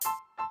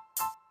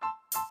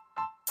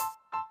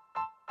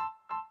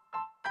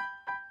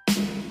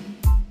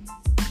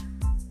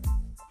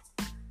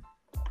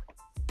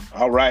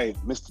All right,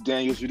 Mr.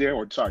 Daniels, you there?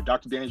 Or sorry,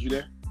 Dr. Daniels, you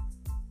there?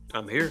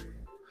 I'm here.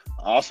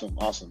 Awesome,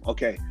 awesome.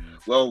 Okay.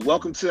 Well,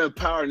 welcome to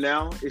Empower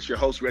Now. It's your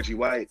host, Reggie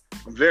White.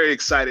 I'm very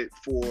excited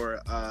for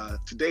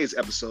today's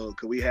episode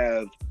because we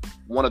have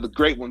one of the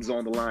great ones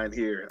on the line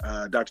here,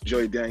 Dr.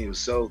 Joy Daniels.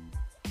 So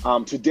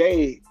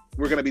today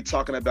we're going to be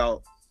talking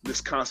about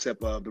this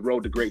concept of the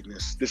road to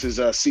greatness. This is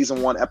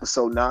season 1,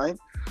 episode 9.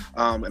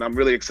 And I'm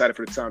really excited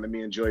for the time that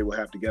me and Joy will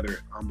have together.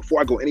 Before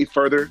I go any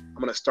further, I'm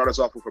going to start us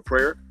off with a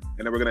prayer,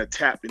 and then we're going to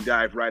tap and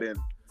dive right in.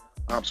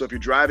 So if you're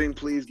driving,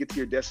 please get to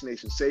your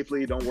destination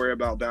safely. Don't worry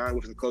about bowing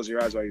with and close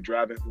your eyes while you're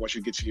driving once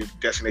you get to your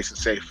destination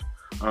safe.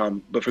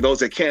 But for those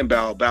that can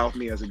bow with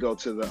me as we go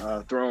to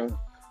the throne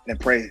and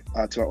pray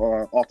to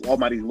our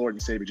Almighty Lord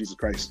and Savior, Jesus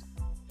Christ.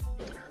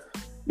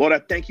 Lord, I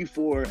thank you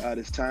for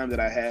this time that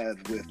I have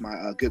with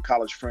my good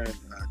college friend,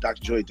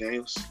 Dr. Joy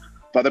Daniels.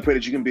 Father, I pray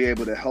that you can be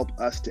able to help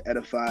us to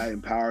edify,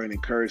 empower, and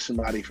encourage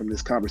somebody from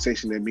this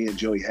conversation that me and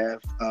Joey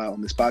have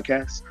on this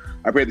podcast.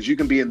 I pray that you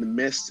can be in the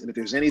midst, and if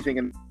there's anything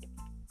in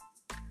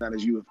that,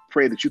 as you have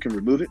prayed, that you can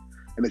remove it,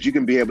 and that you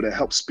can be able to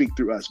help speak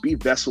through us, be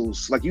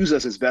vessels, like use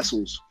us as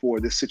vessels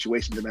for this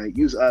situation tonight.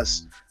 Use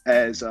us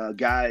as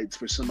guides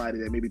for somebody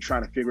that may be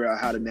trying to figure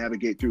out how to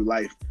navigate through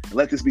life. And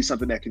let this be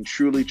something that can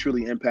truly,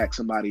 truly impact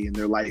somebody in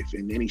their life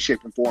in any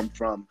shape and form,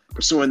 from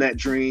pursuing that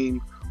dream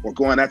or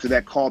going after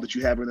that call that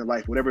you have in their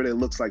life, whatever it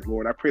looks like,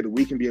 Lord. I pray that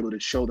we can be able to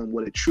show them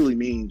what it truly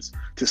means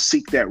to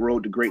seek that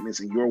road to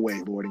greatness in your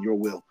way, Lord, in your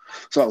will.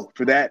 So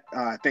for that,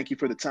 thank you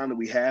for the time that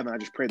we have. And I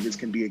just pray that this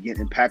can be, again,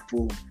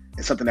 impactful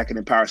and something that can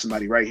empower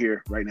somebody right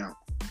here, right now.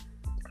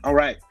 All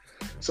right.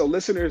 So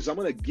listeners, I'm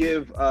going to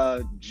give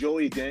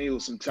Joey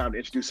Daniels some time to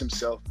introduce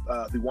himself,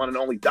 the one and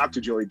only Dr.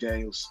 Joey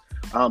Daniels.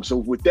 So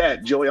with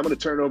that, Joey, I'm going to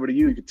turn it over to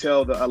you. You can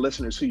tell the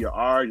listeners who you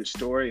are, your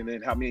story, and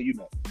then how me and you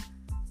met.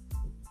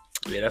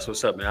 Yeah, that's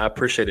what's up, man. I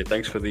appreciate it.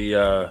 Thanks for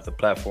the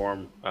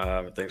platform.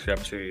 Thanks for the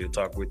opportunity to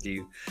talk with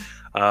you.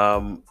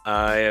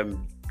 I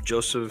am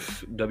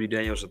Joseph W.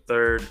 Daniels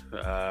III.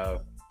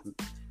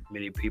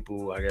 Many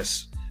people, I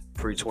guess,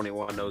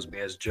 pre-21 knows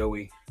me as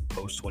Joey.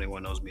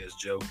 Post-21 knows me as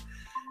Joe.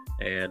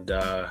 And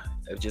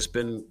I've just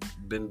been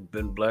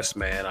blessed,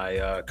 man.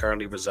 I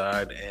currently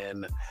reside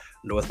in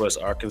Northwest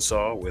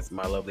Arkansas with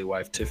my lovely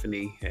wife,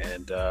 Tiffany,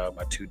 and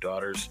my 2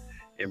 daughters,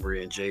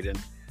 Embry and Jaden.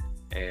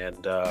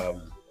 And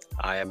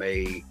I am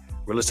a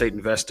real estate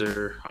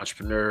investor,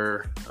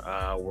 entrepreneur,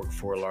 work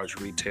for a large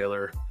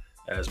retailer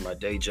as my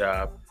day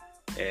job.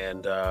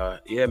 And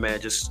yeah, man,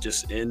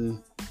 just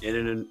in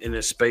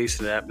a space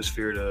and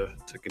atmosphere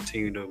to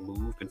continue to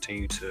move,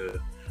 continue to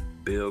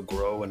build,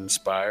 grow, and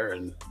inspire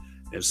and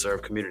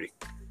serve community.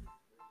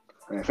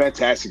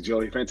 Fantastic,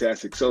 Joey.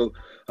 Fantastic. So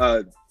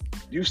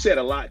you said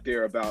a lot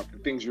there about the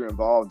things you're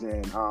involved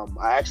in.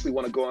 I actually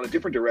want to go in a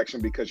different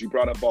direction because you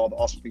brought up all the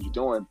awesome things you're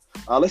doing.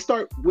 Let's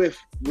start with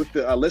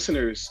the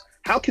listeners.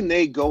 How can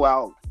they go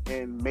out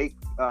and make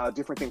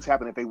different things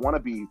happen if they want to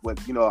be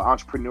an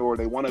entrepreneur,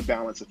 they want to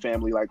balance a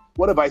family? Like,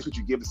 what advice would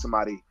you give to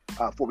somebody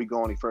before we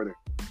go any further?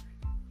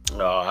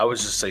 I would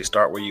just say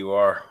start where you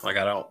are. Like,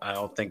 I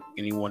don't think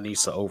anyone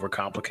needs to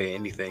overcomplicate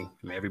anything.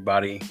 I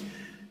mean,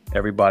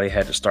 everybody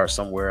had to start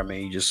somewhere. I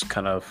mean, you just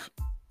kind of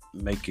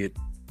make it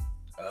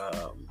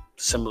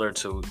similar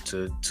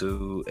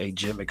to a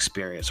gym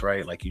experience,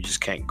 right? Like, you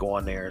just can't go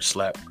on there and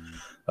slap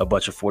a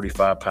bunch of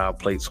 45-pound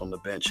plates on the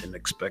bench and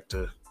expect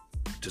to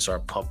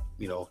start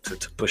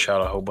to push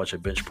out a whole bunch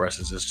of bench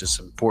presses. It's just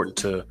important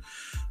to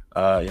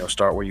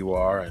start where you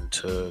are and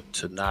to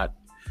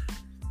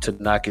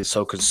not get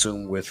so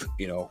consumed with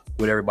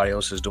what everybody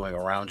else is doing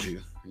around you,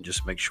 and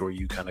just make sure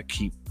you kind of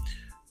keep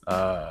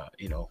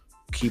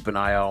an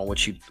eye out on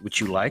what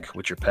you like,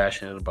 what you're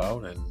passionate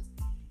about, and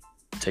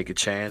take a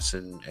chance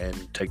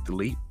and take the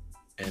leap,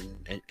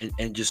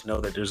 and just know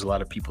that there's a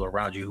lot of people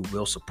around you who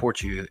will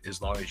support you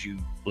as long as you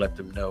let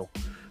them know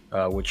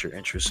what your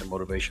interests and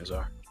motivations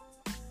are.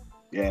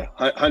 Yeah,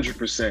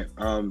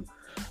 100%.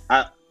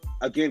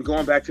 Again,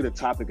 going back to the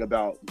topic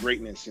about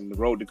greatness and the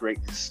road to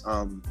greatness,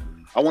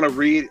 I want to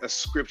read a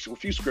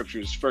few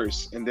scriptures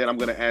first, and then I'm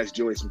going to ask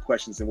Joey some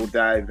questions, and we'll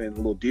dive in a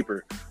little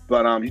deeper.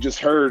 But you just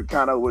heard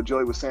kind of what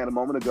Joey was saying a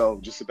moment ago,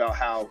 just about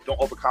how don't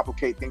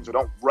overcomplicate things or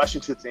don't rush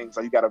into things.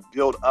 Like, you got to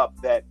build up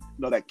that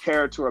that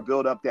character, or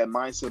build up that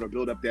mindset, or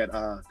build up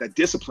that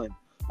discipline.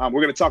 We're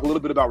going to talk a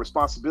little bit about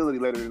responsibility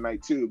later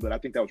tonight too, but I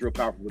think that was real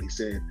powerful what he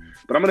said.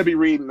 But I'm going to be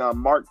reading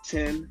Mark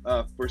 10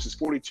 verses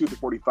 42 to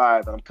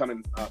 45, and I'm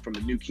coming from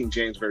the New King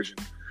James Version.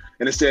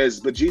 And it says,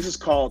 "But Jesus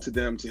called to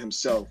them to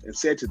himself and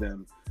said to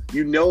them,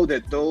 you know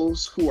that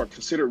those who are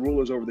considered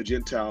rulers over the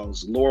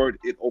Gentiles lord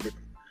it over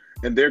them,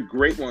 and their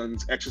great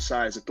ones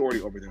exercise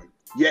authority over them.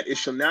 Yet it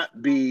shall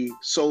not be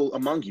so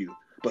among you,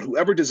 but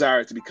whoever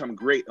desires to become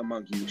great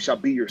among you shall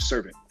be your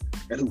servant.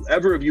 And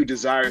whoever of you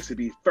desires to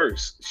be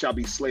first shall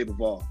be slave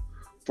of all.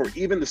 For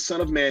even the Son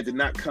of Man did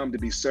not come to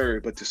be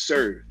served, but to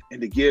serve,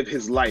 and to give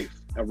his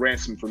life a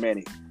ransom for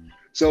many."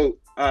 So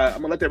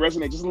I'm gonna let that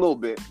resonate just a little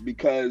bit,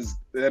 because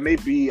that may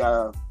be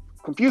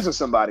confusing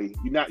somebody.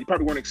 You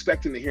probably weren't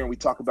expecting to hear when we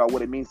talk about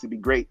what it means to be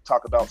great,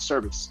 talk about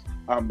service.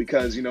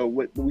 because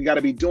what we got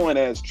to be doing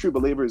as true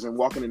believers and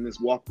walking in this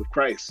walk with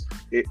Christ,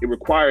 it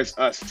requires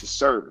us to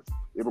serve.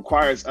 It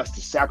requires us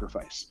to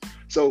sacrifice.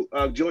 So,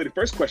 Joey, the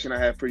first question I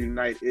have for you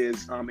tonight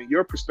is, in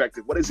your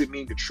perspective, what does it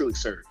mean to truly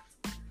serve?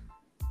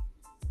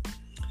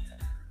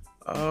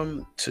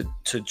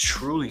 To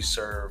truly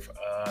serve,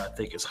 I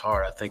think it's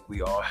hard. I think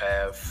we all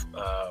have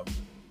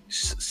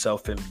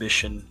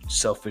self-ambition,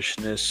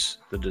 selfishness,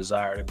 the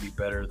desire to be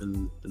better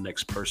than the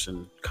next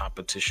person,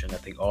 competition. I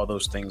think all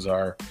those things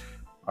are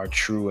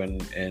true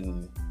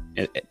and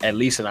at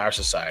least in our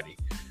society.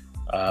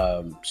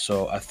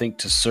 So I think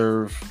to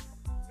serve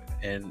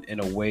in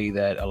a way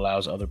that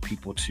allows other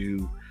people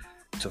to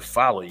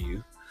follow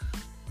you.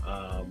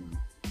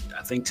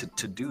 I think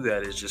to do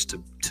that is just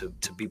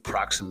to be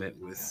proximate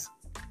with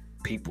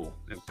people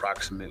and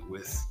proximate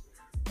with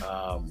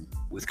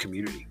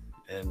community.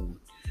 And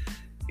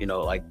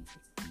like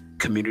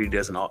community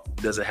doesn't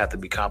have to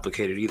be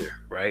complicated either,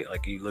 right?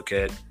 Like you look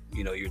at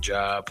your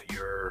job,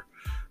 your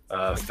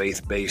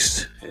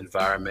faith-based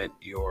environment,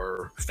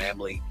 your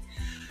family,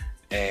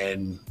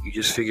 and you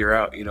just figure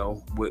out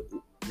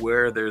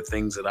where there are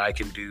things that I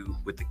can do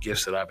with the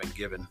gifts that I've been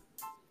given,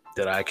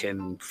 that I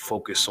can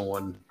focus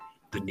on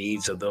the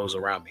needs of those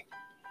around me.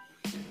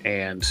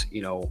 And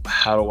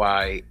how do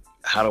I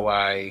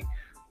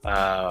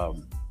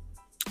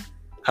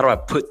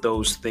put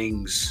those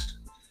things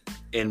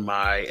in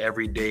my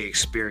everyday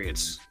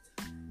experience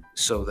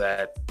so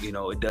that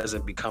it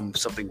doesn't become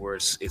something where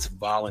it's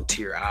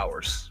volunteer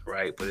hours,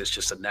 right? But it's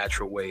just a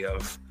natural way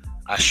of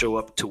I show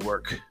up to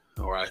work,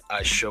 or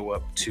I show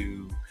up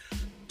to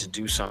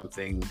do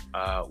something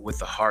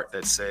with a heart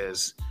that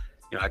says,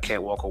 I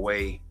can't walk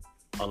away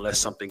unless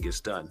something gets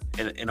done.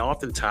 And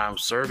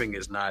oftentimes serving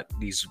is not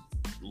these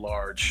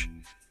large,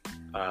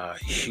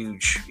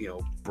 huge,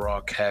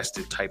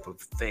 broadcasted type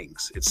of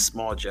things. It's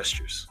small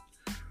gestures,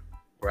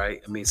 right?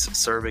 I mean,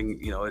 serving,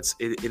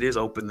 it is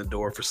open the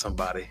door for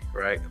somebody,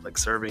 right? Like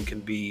serving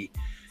can be,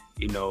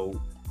 you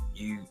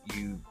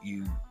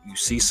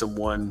see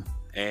someone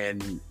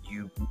and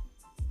you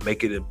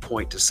make it a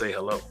point to say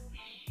hello,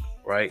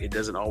 right? It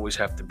doesn't always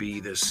have to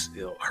be this,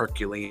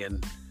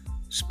 Herculean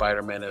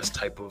Spider-Man-esque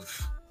type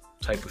of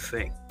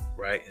thing,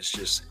 right? It's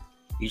just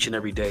each and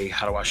every day,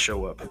 how do I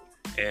show up?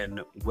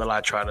 And will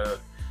I try to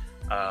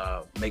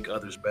make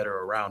others better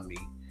around me,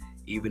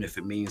 even if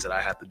it means that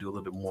I have to do a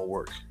little bit more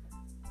work?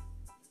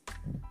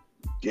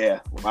 Yeah,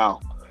 wow.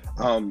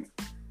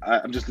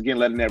 I'm just again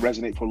letting that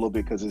resonate for a little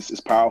bit because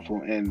it's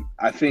powerful. And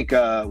I think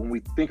when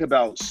we think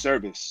about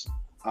service,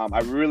 I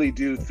really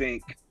do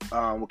think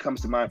what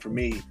comes to mind for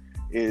me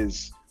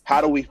is how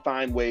do we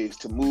find ways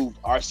to move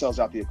ourselves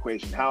out the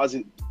equation? How is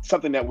it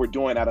something that we're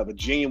doing out of a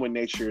genuine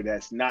nature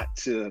that's not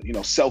to,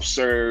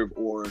 self-serve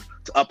or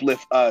to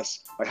uplift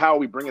us? Like how are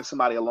we bringing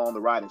somebody along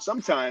the ride? And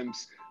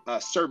sometimes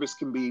service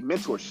can be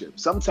mentorship.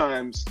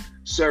 Sometimes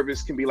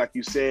service can be, like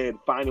you said,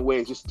 finding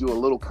ways just to do a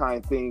little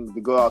kind thing to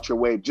go out your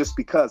way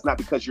not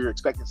because you're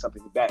expecting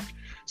something back.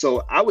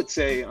 So I would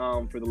say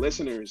for the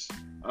listeners,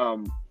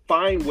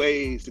 find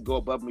ways to go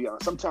above and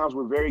beyond. Sometimes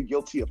we're very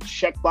guilty of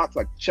checkbox,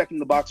 like checking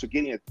the box or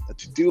getting a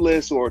to-do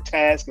list or a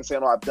task and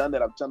saying, I've done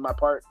that, I've done my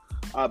part.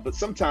 But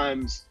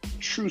sometimes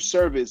true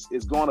service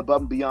is going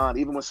above and beyond,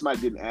 even when somebody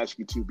didn't ask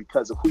you to,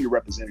 because of who you're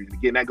representing. And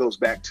again, that goes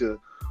back to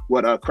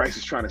what Christ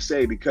is trying to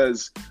say,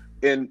 because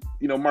in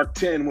Mark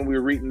 10, when we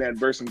were reading that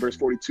verse in verse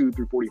 42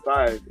 through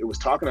 45, it was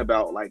talking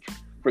about like,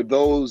 for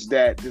those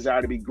that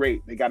desire to be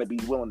great, they got to be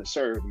willing to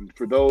serve. And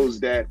for those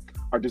that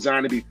are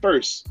designed to be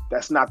first,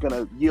 that's not going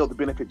to yield the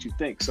benefit you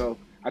think. So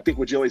I think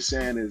what Joey's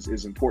saying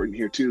is important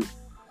here too.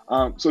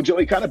 So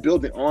Joey, kind of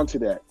building onto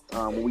that,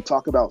 when we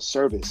talk about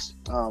service,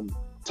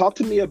 talk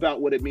to me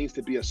about what it means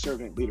to be a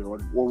servant leader, or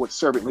what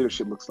servant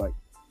leadership looks like.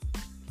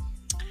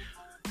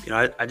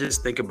 I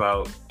just think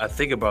about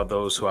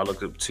those who I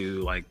look up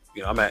to. Like,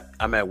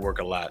 I'm at work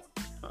a lot,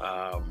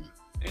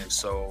 and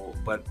so,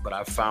 but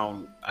I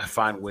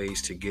find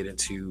ways to get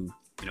into,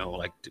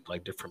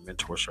 like different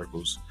mentor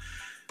circles.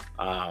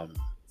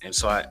 And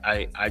so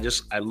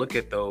I look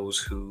at those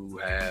who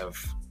have,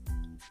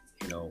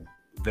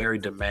 very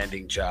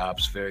demanding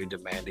jobs, very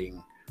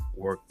demanding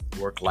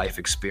work life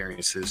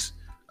experiences,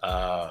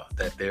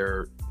 that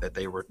they're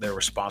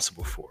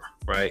responsible for,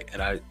 right?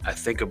 And I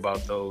think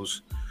about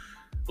those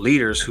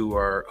leaders who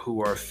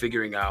are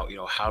figuring out,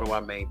 how do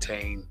I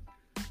maintain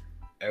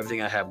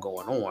everything I have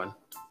going on,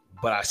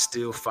 but I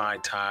still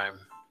find time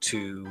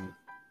to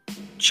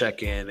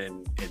check in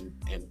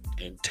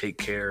and take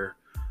care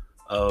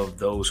of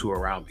those who are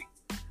around me.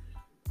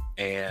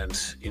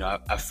 And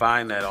I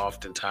find that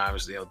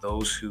oftentimes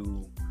those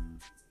who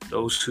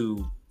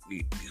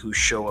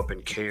show up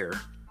and care,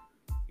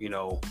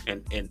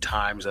 in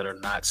times that are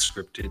not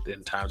scripted,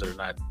 in times that are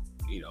not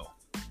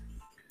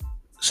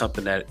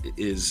something that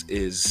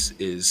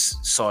is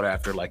sought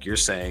after, like you're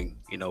saying,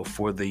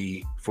 for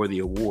the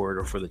award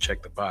or for the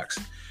check the box.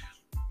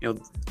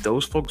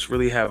 Those folks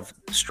really have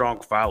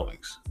strong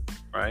followings,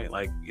 right?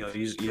 Like,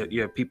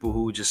 you have people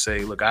who just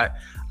say, look,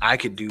 I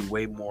could do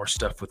way more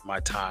stuff with my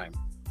time.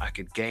 I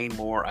could gain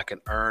more. I can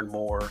earn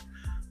more.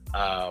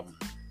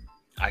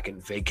 I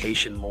can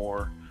vacation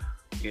more,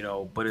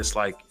 but it's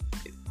like,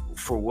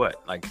 for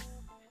what? Like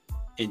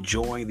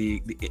enjoying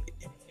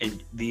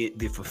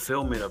the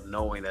fulfillment of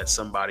knowing that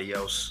somebody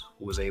else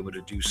was able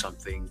to do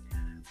something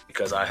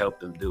because I helped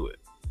them do it.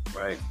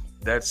 Right.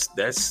 That's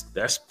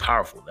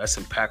powerful. That's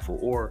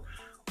impactful. Or,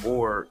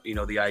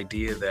 the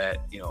idea that,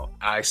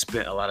 I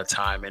spent a lot of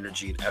time,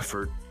 energy, and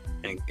effort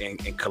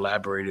and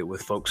collaborated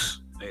with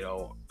folks,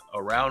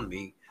 around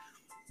me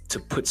to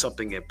put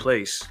something in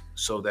place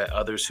so that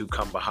others who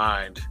come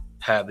behind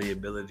have the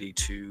ability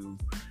to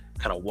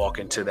kind of walk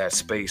into that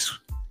space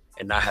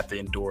and not have to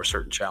endure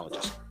certain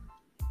challenges.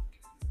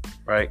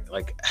 Right.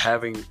 Like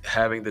having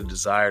the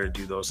desire to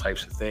do those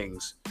types of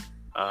things,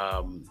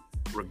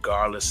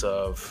 regardless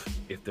of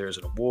if there's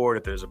an award,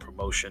 if there's a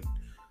promotion,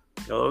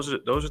 those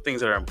are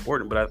things that are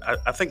important. But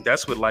I think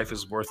that's what life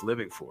is worth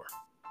living for.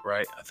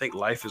 Right. I think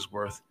life is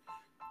worth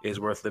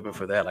living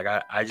for that. Like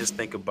I just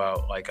think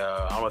about, like,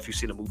 I don't know if you've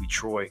seen the movie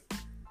Troy,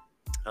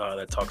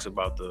 that talks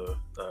about the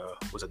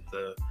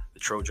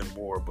Trojan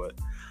War, but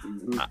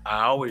Mm-hmm.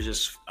 I always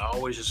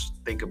just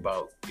think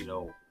about,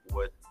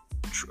 what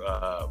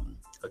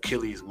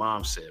Achilles'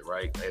 mom said,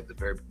 right, at the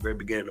very, very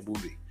beginning of the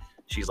movie.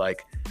 She's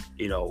like,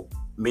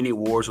 many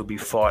wars will be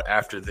fought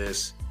after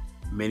this,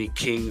 many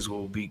kings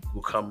will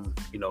come,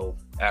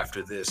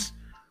 after this,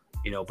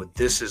 but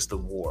this is the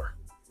war,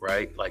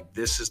 right? Like,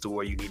 this is the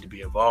war you need to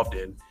be involved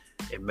in,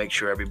 and make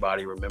sure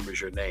everybody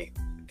remembers your name,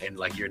 and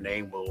like your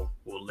name will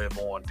live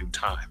on through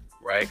time,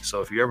 right?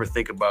 So if you ever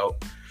think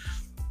about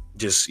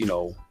just,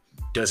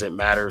 does it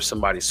matter if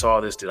somebody saw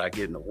this, did I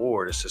get an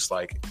award? It's just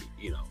like,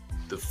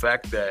 the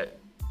fact that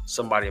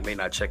somebody may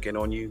not check in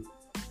on you,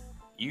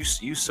 you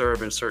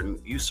serve in certain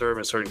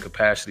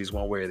capacities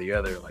one way or the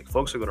other. Like,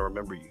 folks are going to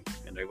remember you,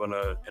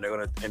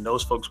 and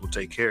those folks will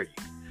take care of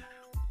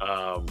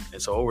you.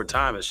 And so over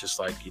time, it's just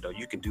like,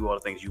 you can do all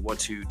the things you want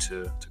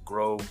to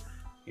grow,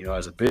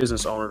 as a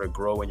business owner, to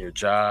grow in your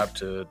job,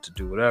 to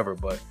do whatever.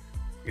 But,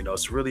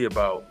 it's really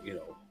about,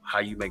 how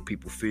you make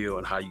people feel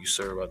and how you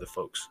serve other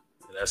folks.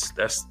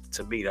 That's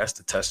to me, that's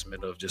the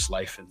testament of just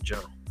life in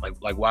general.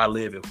 Like why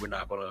live if we're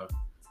not gonna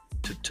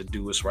to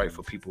do what's right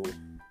for people,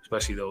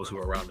 especially those who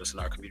are around us in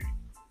our community.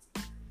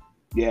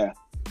 Yeah.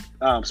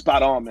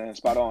 Spot on, man.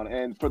 Spot on.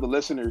 And for the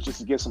listeners, just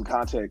to give some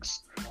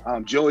context,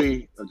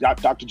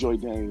 Dr. Joey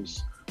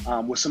Daniels,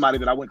 was somebody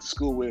that I went to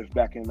school with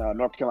back in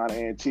North Carolina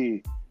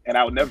A&T. And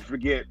I would never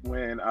forget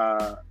when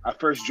I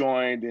first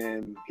joined,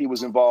 and he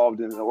was involved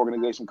in an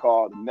organization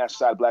called the National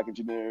Society of Black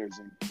Engineers,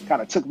 and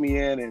kind of took me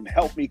in and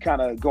helped me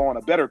kind of go on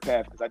a better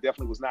path, because I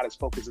definitely was not as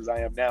focused as I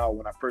am now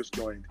when I first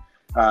joined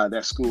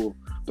that school.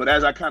 But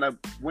as I kind of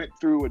went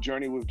through a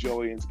journey with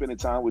Joey and spending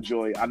time with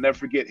Joey, I'll never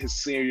forget his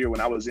senior year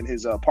when I was in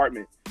his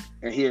apartment,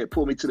 and he had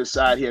pulled me to the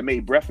side. He had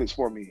made breakfast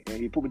for me, and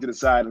he pulled me to the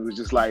side and was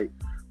just like,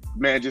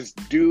 man,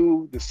 just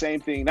do the same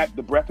thing, not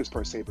the breakfast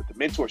per se, but the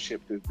mentorship,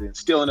 the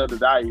instilling of the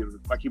value,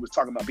 like he was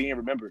talking about being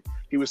remembered.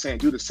 He was saying,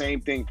 do the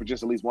same thing for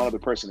just at least one other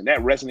person. And that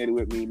resonated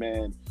with me,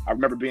 man. I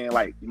remember being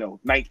like,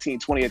 19,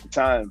 20 at the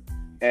time.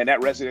 And that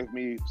resonated with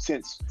me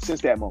since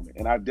that moment.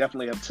 And I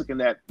definitely have taken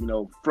that,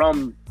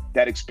 from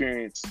that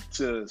experience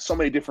to so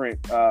many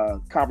different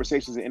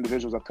conversations and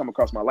individuals I've come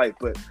across in my life.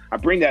 But I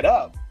bring that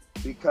up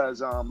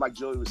because like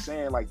Joey was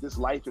saying, like, this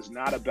life is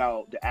not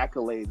about the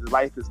accolades.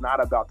 Life is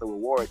not about the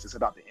rewards. It's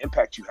about the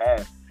impact you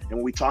have. And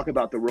when we talk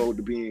about the road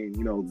to being,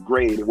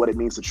 great and what it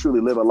means to truly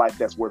live a life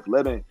that's worth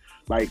living,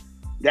 like,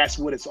 that's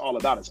what it's all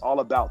about. It's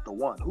all about the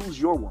one. Who's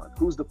your one?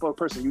 Who's the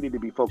person you need to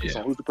be focused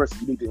on? Who's the person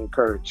you need to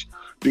encourage?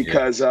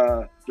 Because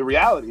the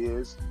reality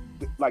is,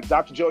 like,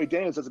 Dr. Joey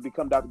Daniels doesn't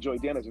become Dr. Joey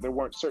Daniels if there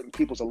weren't certain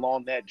peoples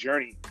along that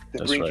journey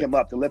to bring him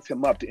up, to lift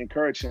him up, to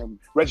encourage him.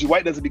 Reggie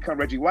White doesn't become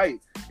Reggie White.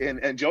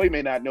 And Joey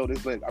may not know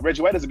this, but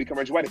Reggie White doesn't become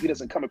Reggie White if he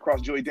doesn't come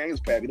across Joey Daniels'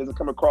 path. He doesn't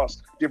come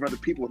across different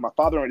other people. My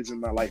father is in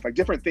my life, like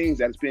different things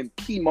that has been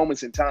key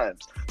moments in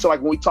times. So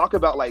like when we talk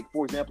about, like,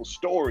 for example,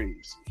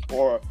 stories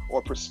or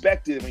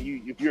perspective, and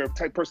if you're a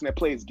type of person that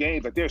plays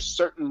games, like there's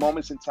certain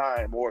moments in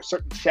time or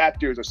certain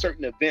chapters or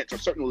certain events or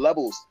certain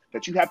levels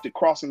that you have to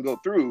cross and go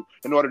through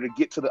in order to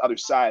get to the other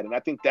side. And I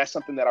think that's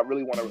something that I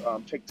really want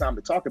to take time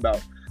to talk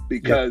about,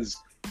 because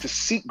to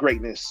seek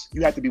greatness,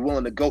 you have to be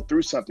willing to go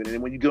through something. And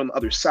then when you get on the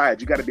other side,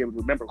 you got to be able to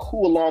remember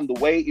who along the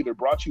way either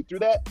brought you through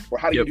that, or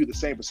how do you do the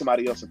same for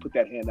somebody else and put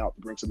that hand out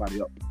to bring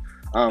somebody up.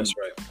 That's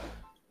right.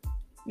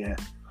 Yeah.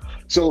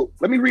 So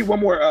let me read one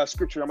more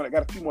scripture. I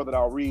got a few more that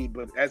I'll read,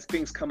 but as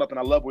things come up, and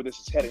I love where this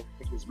is heading, I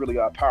think it's really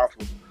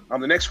powerful.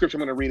 The next scripture I'm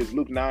going to read is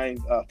Luke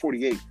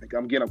 9:48.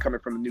 I'm coming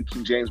from the New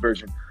King James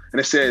Version. And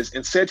it says,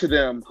 and said to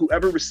them,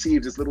 whoever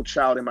receives this little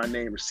child in my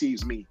name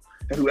receives me.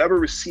 And whoever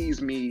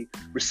receives me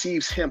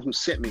receives him who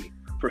sent me.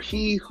 For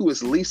he who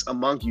is least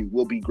among you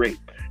will be great.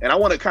 And I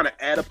want to kind of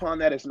add upon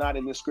that. It's not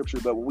in this scripture,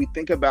 but when we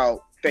think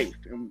about faith,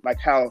 and like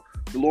how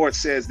the Lord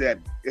says that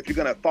if you're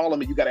going to follow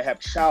me, you got to have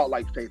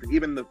childlike faith. And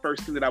even the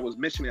first thing that I was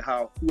mentioning,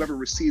 how whoever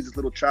receives this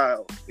little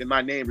child in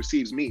my name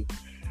receives me.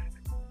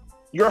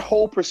 your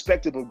whole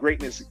perspective of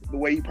greatness, the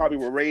way you probably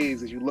were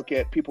raised, is you look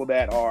at people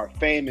that are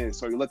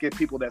famous, or you look at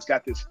people that's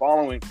got this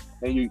following,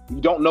 and you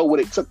don't know what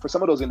it took for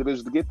some of those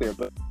individuals to get there.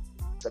 But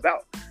it's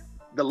about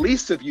the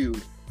least of you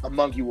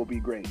among you will be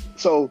great.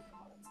 So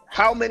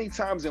how many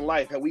times in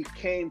life have we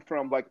came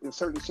from, like, in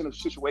certain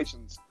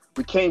situations,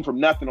 we came from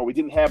nothing, or we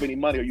didn't have any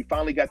money, or you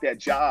finally got that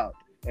job,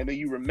 and then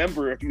you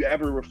remember, if you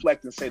ever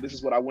reflect and say, this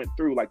is what I went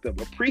through, like the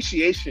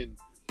appreciation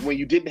when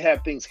you didn't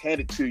have things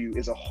handed to you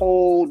is a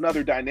whole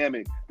nother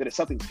dynamic than if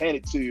something's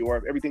handed to you, or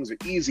if everything's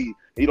easy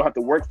and you don't have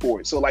to work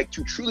for it. So, like,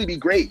 to truly be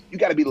great, you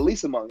got to be the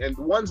least among. And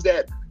the ones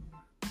that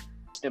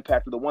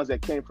impact are the ones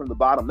that came from the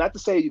bottom. Not to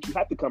say that you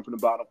have to come from the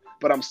bottom,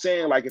 but I'm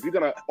saying, like, if you're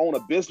going to own a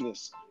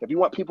business, if you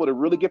want people to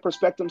really get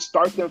perspective,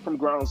 start them from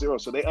ground zero,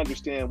 so they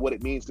understand what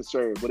it means to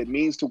serve, what it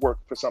means to work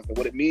for something,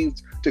 what it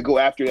means to go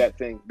after that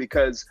thing.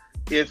 Because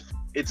if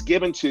it's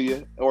given to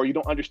you, or you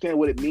don't understand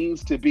what it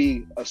means to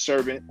be a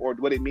servant, or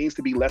what it means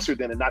to be lesser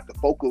than and not the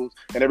focus,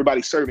 and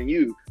everybody serving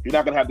you, you're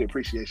not going to have the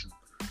appreciation.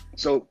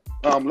 So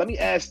let me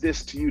ask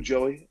this to you,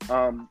 Joey.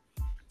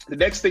 The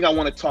next thing I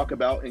want to talk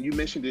about, and you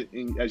mentioned it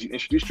as you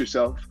introduced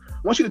yourself, I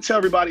want you to tell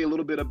everybody a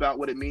little bit about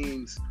what it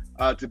means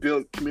to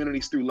build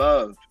communities through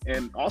love,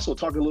 and also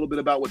talk a little bit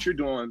about what you're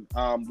doing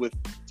with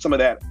some of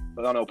that,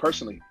 I don't know,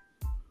 personally.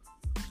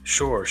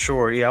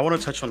 Sure. Yeah, I want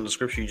to touch on the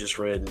scripture you just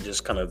read and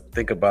just kind of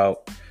think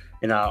about,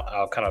 and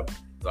I'll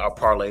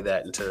parlay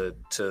that into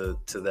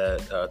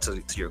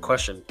to your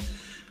question.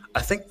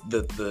 I think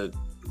that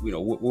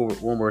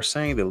when we're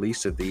saying the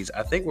least of these,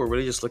 I think we're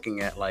really just looking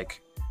at, like,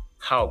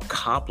 how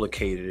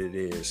complicated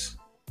it is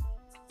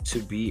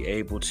to be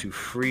able to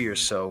free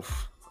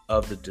yourself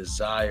of the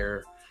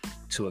desire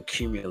to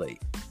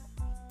accumulate,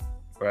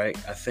 right?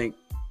 I think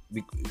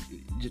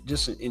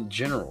just in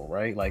general,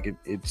 right? Like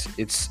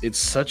it's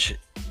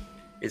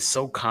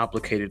so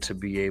complicated to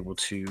be able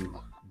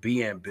to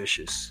be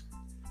ambitious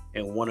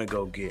and want to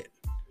go get,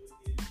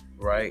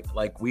 right?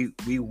 Like we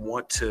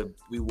want to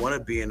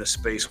be in a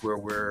space where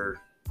we're,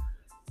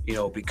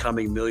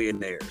 becoming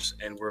millionaires,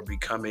 and we're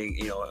becoming,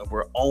 and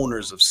we're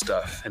owners of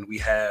stuff, and we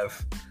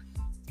have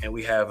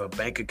a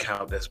bank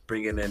account that's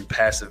bringing in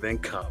passive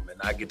income,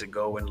 and I get to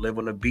go and live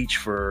on the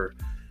beach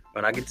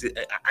and I get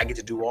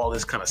to do all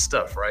this kind of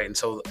stuff, right? And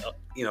so,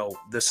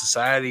 the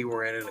society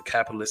we're in a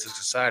capitalistic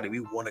society, we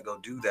want to go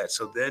do that.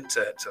 So then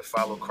to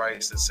follow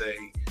Christ and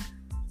say,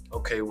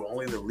 okay, we're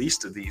only the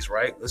least of these,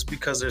 right? That's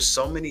because there's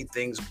so many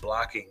things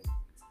blocking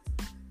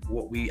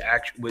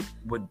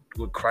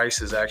what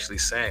Christ is actually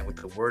saying, what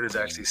the word is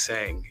actually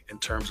saying in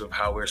terms of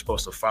how we're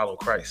supposed to follow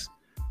Christ,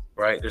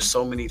 right? There's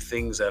so many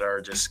things that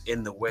are just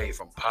in the way,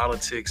 from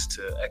politics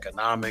to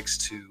economics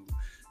to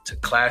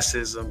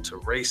classism to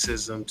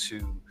racism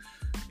to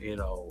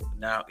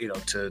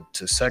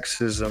to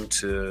sexism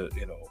to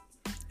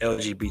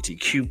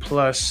LGBTQ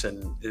plus,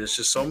 and there's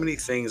just so many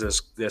things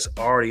that's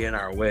already in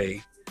our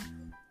way,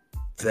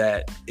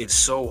 that it's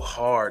so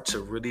hard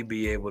to really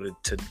be able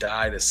to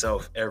die to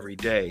self every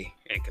day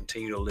and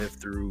continue to live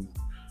through,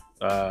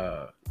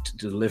 to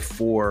live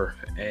for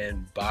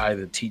and by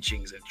the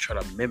teachings and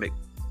try to mimic,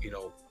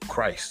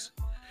 Christ.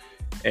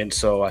 And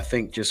so I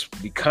think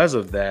just because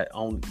of that,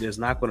 there's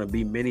not going to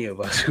be many of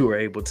us who are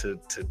able to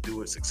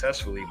do it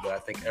successfully. But I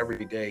think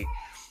every day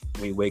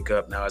when we wake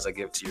up, now as I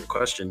get to your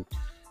question,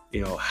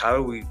 how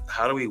do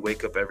we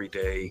wake up every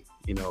day,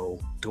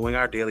 doing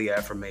our daily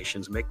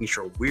affirmations, making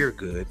sure we're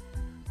good.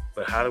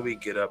 But how do we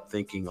get up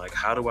thinking, like,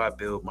 how do I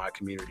build my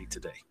community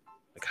today?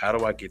 Like, how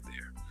do I get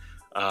there?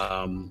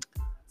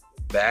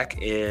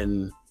 Back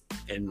in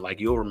like,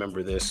 you'll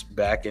remember this,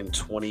 back in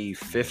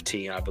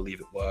 2015, I believe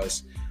it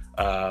was,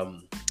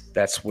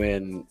 that's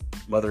when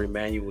Mother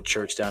Emanuel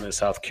Church down in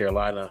South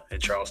Carolina,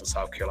 in Charleston,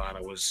 South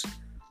Carolina, was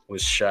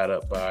shot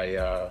up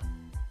by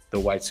the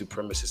white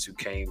supremacists who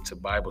came to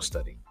Bible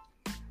study.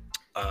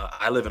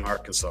 I live in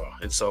Arkansas.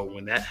 And so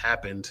when that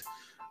happened,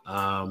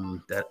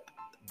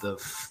 the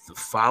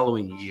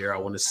following year, I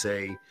want to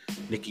say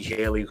Nikki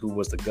Haley, who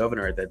was the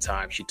governor at that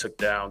time, she took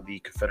down the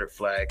Confederate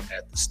flag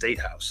at the State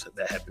House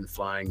that had been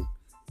flying,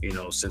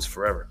 since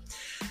forever.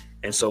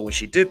 And so when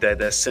she did that,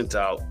 that sent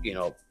out,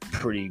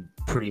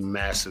 pretty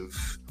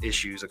massive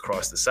issues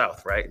across the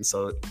South, right? And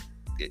so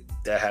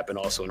that happened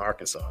also in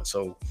Arkansas. And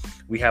so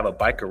we have a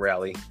biker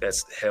rally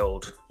that's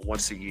held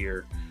once a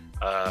year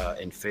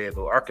in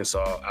Fayetteville,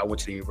 Arkansas. I went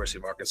to the University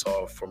of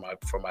Arkansas for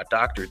my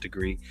doctorate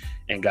degree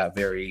and got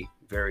very,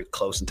 very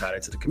close and tied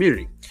into the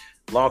community.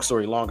 Long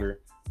story longer,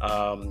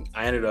 I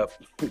ended up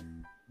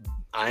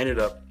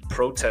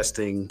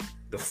protesting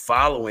the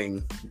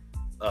following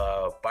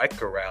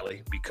biker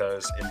rally,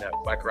 because in that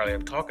biker rally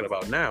I'm talking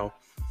about now,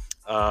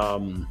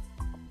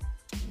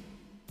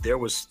 there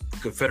was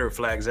Confederate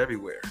flags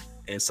everywhere.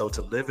 And so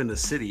to live in a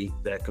city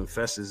that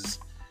confesses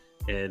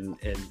and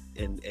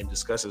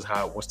discusses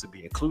how it wants to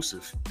be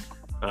inclusive,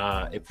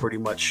 it pretty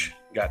much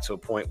got to a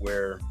point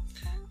where,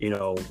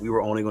 we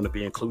were only going to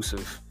be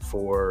inclusive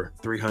for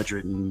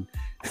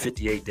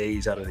 358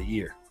 days out of the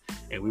year.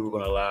 And we were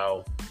going to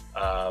allow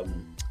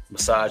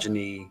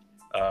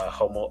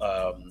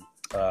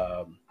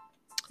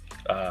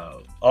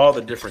all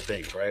the different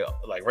things, right?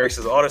 Like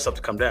races, all this stuff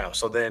to come down.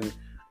 So then,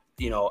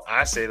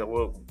 I say that,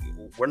 well,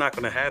 we're not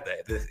going to have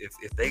that.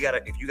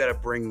 If you gotta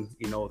bring,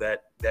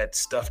 that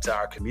stuff to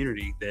our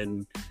community,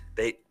 then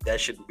that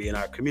shouldn't be in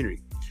our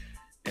community.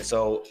 And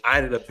so I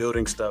ended up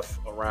building stuff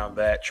around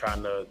that,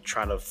 trying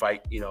to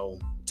fight,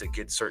 to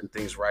get certain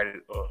things right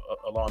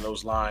along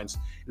those lines.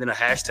 And then a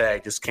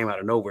hashtag just came out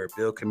of nowhere: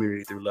 build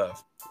community through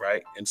love,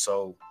 right? And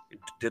so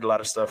did a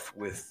lot of stuff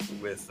with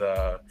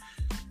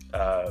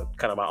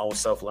kind of my own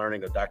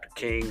self-learning of Dr.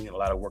 King, and a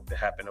lot of work that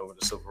happened over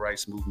the civil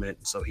rights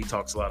movement. So he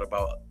talks a lot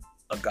about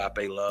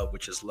agape love,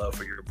 which is love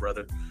for your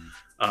brother.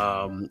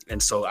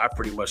 And so I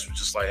pretty much was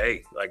just like,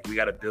 hey, like we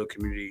got to build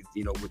community,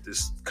 with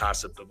this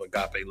concept of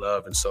agape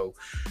love. And so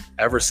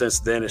ever since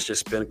then, it's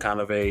just been kind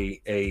of a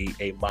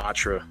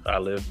mantra I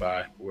live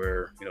by,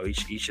 where,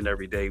 each and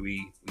every day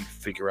we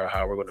figure out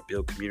how we're going to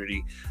build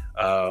community,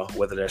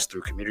 whether that's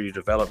through community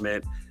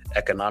development,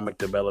 economic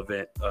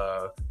development,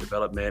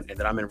 and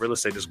then I'm in real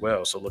estate as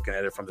well. So looking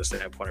at it from the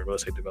standpoint of real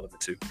estate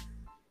development too.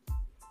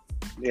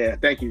 Yeah,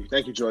 thank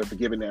you, Joy, for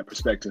giving that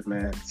perspective,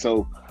 man.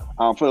 So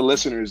for the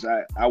listeners,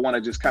 I want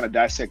to just kind of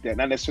dissect that,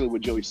 not necessarily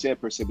what Joey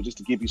said per se, but just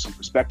to give you some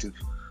perspective.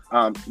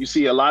 You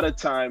see, a lot of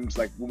times,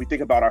 like when we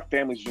think about our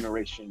family's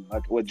generation,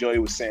 like what Joey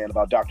was saying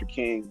about Dr.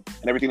 King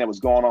and everything that was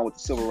going on with the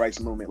civil rights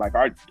movement, like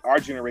our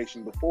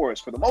generation before us,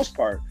 for the most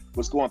part,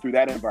 was going through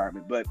that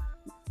environment. But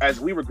as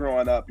we were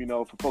growing up,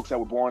 for folks that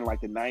were born in like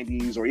the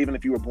 90s, or even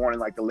if you were born in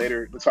like the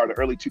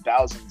early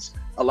 2000s,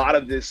 a lot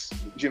of this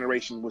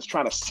generation was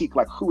trying to seek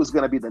like who is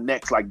going to be the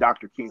next, like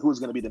Dr. King, who is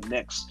going to be the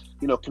next,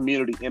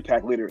 community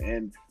impact leader.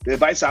 And the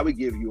advice I would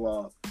give you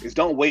all is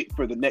don't wait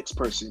for the next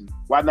person.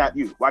 Why not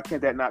you? Why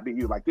can't that not be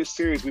you? Like this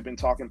series we've been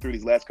talking through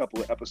these last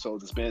couple of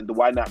episodes, it's been the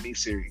Why Not Me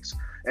series.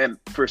 And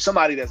for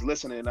somebody that's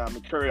listening, I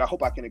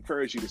hope I can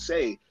encourage you to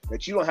say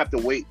that you don't have to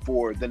wait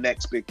for the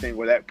next big thing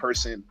or that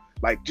person.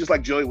 Like, just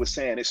like Joey was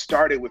saying, it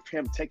started with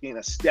him taking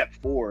a step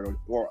forward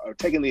or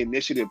taking the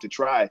initiative to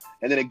try,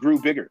 and then it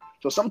grew bigger.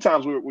 So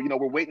sometimes we're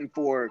waiting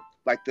for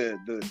like the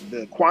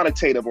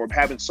quantitative, or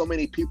having so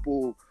many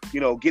people,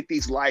 get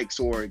these likes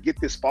or get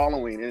this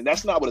following. And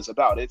that's not what it's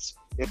about. It's,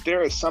 if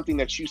there is something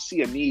that you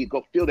see a need,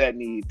 go feel that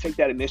need, take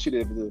that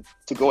initiative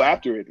to go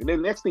after it. And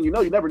then the next thing you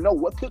know, you never know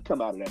what could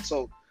come out of that.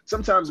 So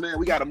sometimes, man,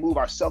 we got to move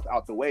ourselves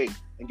out the way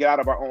and get out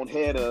of our own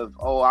head of,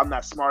 oh, I'm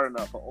not smart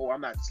enough, or oh,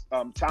 I'm not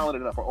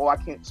talented enough, or oh, I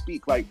can't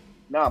speak. Like,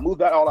 nah, move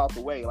that all out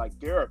the way. Like,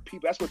 there are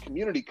people, that's where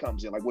community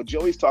comes in. Like what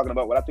Joey's talking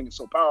about, what I think is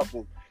so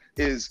powerful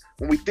is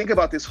when we think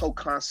about this whole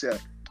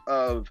concept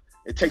of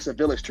it takes a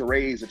village to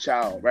raise a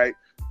child, right?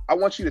 I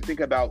want you to think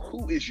about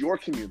who is your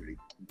community.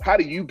 How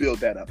do you build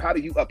that up? How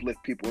do you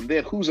uplift people? And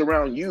then who's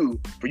around you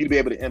for you to be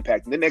able to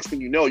impact? And the next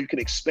thing you know, you can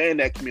expand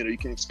that community. You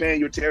can expand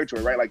your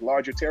territory, right? Like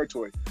larger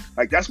territory.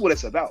 Like that's what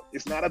it's about.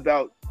 It's not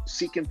about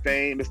seeking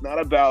fame. It's not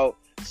about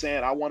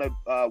saying, I want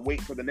to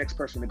wait for the next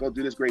person to go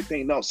do this great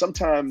thing. No,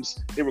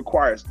 sometimes it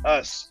requires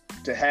us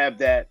to have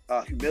that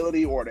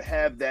humility, or to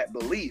have that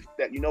belief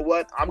that, you know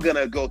what, I'm going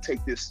to go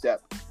take this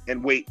step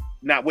and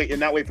not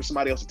wait for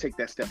somebody else to take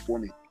that step for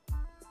me.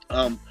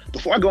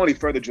 Before I go any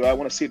further, Joe, I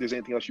want to see if there's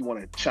anything else you want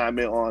to chime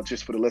in on,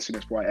 just for the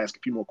listeners, before I ask a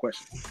few more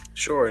questions.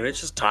 Sure. And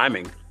it's just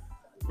timing,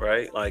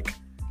 right? Like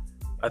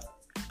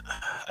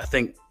I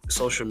think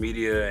social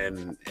media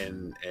and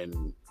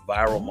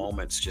viral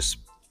moments just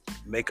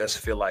make us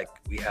feel like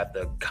we have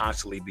to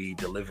constantly be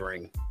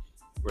delivering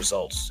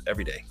results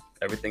every day.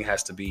 Everything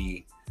has to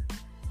be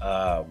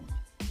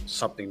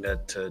something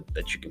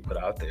that you can put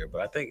out there.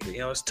 But I think,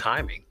 it's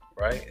timing,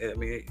 right? I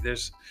mean,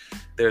 there's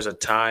a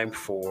time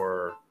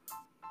for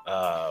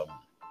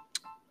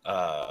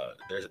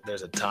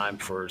there's a time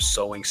for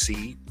sowing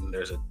seed, and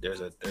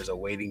there's a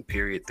waiting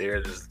period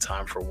there. There's a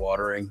time for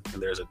watering,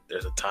 and there's a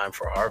time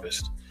for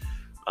harvest.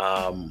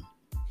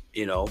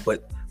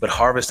 But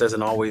harvest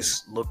doesn't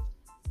always look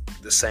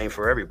the same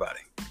for everybody,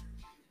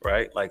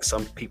 right? Like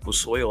some people's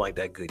soil ain't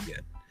that good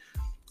yet.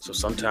 So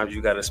sometimes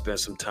you got to spend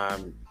some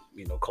time,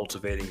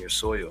 cultivating your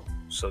soil,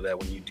 so that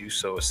when you do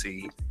sow a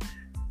seed,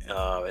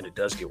 and it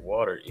does get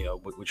watered,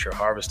 what you're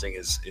harvesting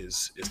is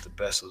the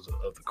best of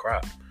the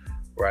crop,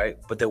 right?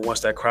 But then once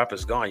that crop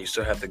is gone, you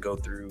still have to go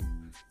through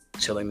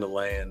tilling the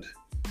land,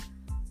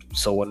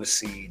 sowing the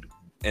seed,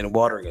 and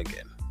watering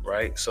again,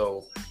 right?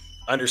 So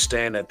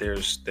understand that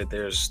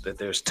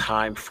there's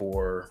time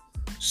for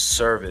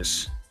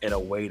service in a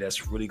way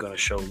that's really going to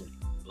show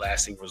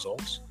lasting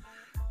results.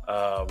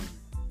 But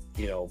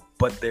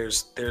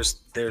there's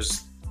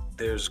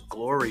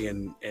glory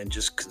in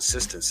just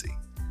consistency.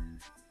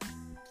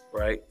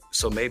 Right?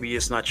 So maybe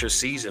it's not your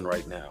season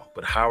right now,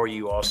 but how are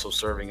you also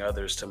serving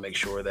others to make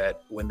sure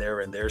that when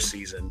they're in their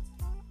season,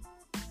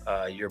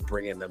 you're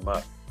bringing them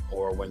up?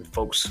 Or when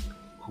folks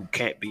who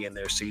can't be in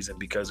their season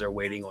because they're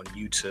waiting on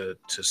you to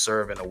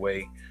serve in a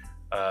way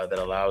that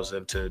allows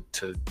them to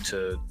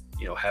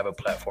have a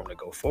platform to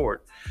go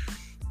forward.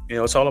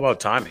 It's all about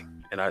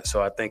timing. And I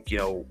think,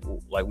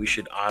 like we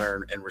should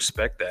honor and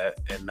respect that,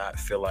 and not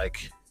feel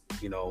like,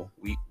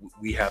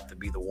 we have to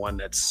be the one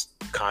that's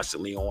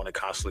constantly on and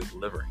constantly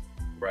delivering,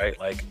 right?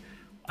 Like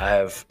I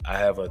have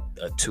a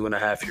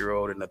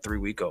 2.5-year-old and a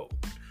 3-week-old.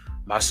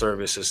 My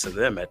service is to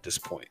them at this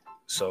point.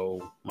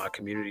 So my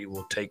community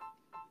will take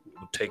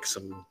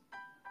some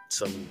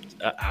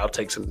I'll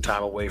take some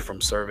time away from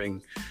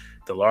serving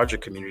the larger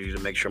community to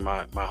make sure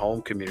my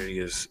home community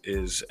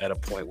is at a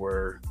point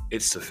where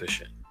it's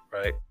sufficient,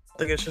 right? I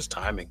think it's just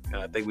timing, and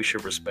I think we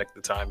should respect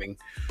the timing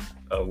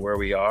of where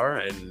we are,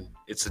 and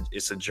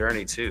it's a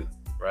journey too,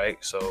 right?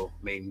 So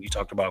I mean, you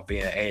talked about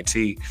being an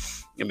auntie.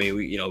 I mean,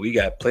 we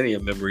got plenty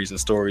of memories and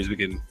stories we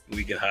can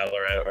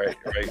holler at,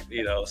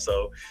 right?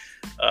 So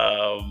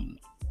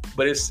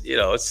but it's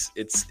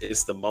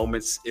it's the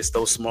moments, it's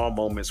those small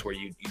moments where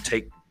you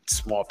take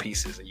small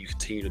pieces and you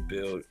continue to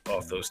build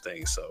off those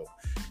things. So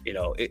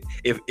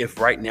if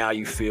right now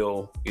you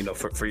feel,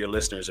 for your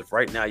listeners, if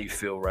right now you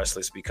feel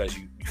restless because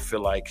you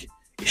feel like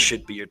it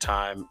should be your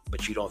time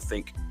but you don't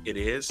think it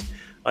is,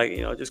 like,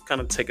 just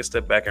kind of take a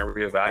step back and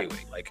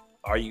reevaluate, like,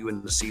 are you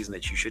in the season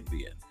that you should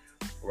be in,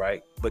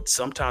 right? But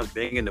sometimes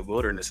being in the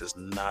wilderness is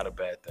not a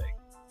bad thing.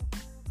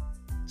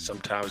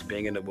 Sometimes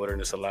being in the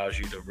wilderness allows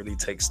you to really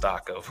take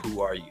stock of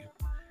who are you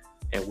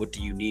and what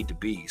do you need to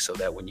be, so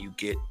that when you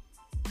get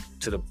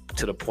to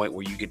the point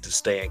where you get to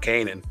stay in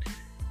Canaan,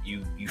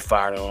 you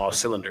fire on all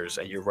cylinders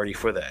and you're ready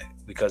for that.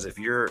 Because if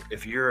you're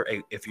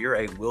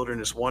a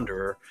wilderness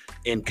wanderer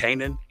in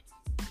Canaan,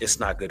 it's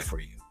not good for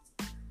you.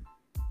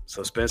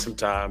 So spend some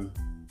time,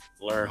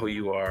 learn who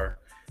you are,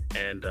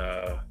 and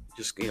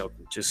just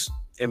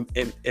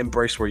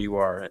embrace where you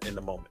are in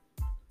the moment.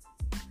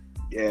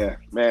 Yeah,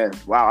 man.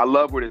 Wow. I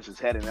love where this is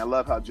heading. I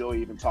love how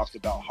Joey even talked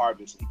about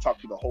harvest. He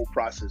talked through the whole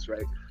process,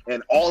 right?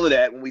 And all of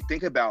that, when we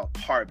think about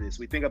harvest,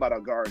 we think about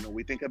a garden, or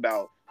we think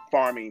about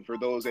farming. For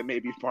those that may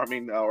be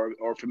farming or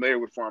familiar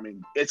with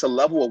farming, it's a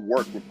level of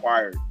work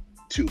required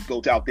to go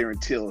out there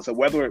and till. So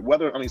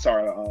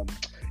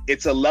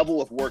it's a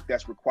level of work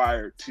that's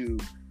required to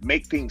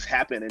make things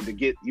happen and to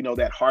get,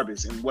 that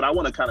harvest. And what I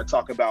want to kind of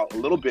talk about a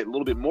little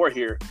bit more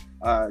here,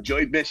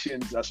 Joey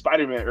mentioned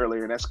Spider-Man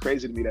earlier, and that's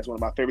crazy to me. That's one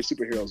of my favorite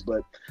superheroes.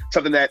 But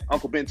something that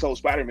Uncle Ben told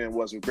Spider-Man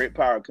was, with great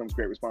power comes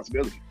great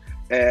responsibility.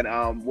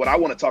 And what I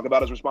want to talk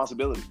about is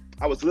responsibility.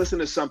 I was listening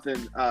to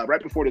something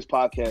right before this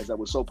podcast that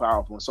was so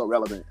powerful and so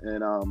relevant.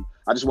 And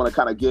I just want to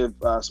kind of give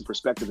some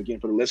perspective again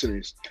for the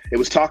listeners. It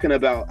was talking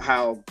about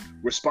how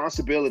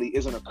responsibility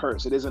isn't a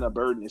curse. It isn't a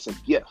burden. It's a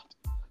gift.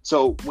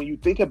 So when you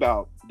think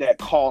about that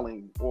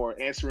calling, or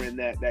answering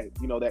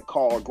that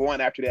call, or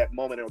going after that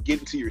moment, or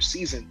getting to your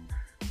season,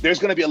 there's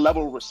going to be a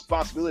level of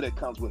responsibility that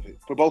comes with it.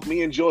 For both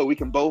me and Joy, we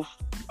can both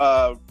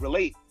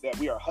relate that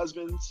we are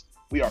husbands,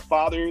 we are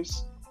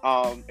fathers,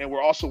 and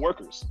we're also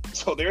workers.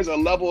 So there's a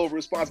level of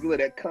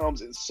responsibility that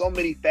comes in so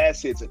many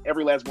facets in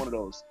every last one of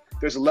those.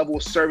 There's a level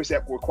of service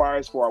that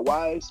requires for our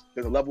wives.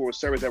 There's a level of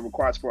service that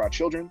requires for our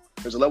children.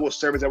 There's a level of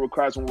service that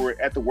requires when we're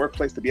at the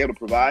workplace to be able to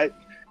provide.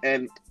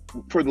 And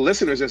for the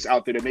listeners that's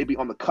out there that may be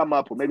on the come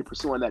up, or maybe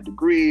pursuing that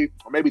degree,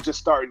 or maybe just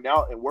starting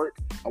out at work,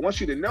 I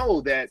want you to know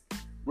that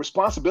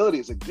responsibility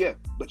is a gift,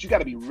 but you got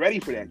to be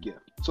ready for that gift.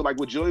 So like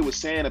what Joey was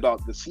saying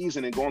about the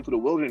season and going through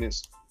the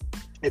wilderness,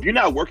 if you're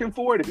not working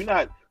for it, if you're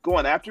not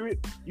going after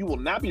it, you will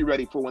not be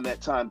ready for when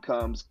that time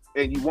comes,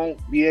 and you won't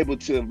be able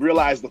to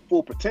realize the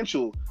full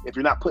potential if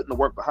you're not putting the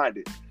work behind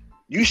it.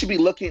 You should be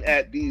looking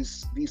at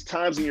these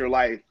times in your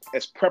life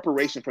as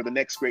preparation for the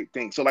next great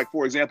thing. So like,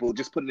 for example,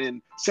 just putting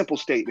in simple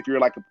state, if you're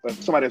like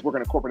somebody that's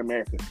working in corporate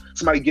America,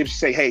 somebody gives you,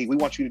 say, hey, we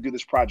want you to do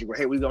this project, or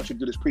hey, we want you to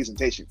do this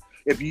presentation.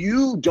 If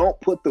you don't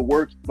put the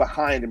work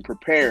behind and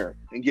prepare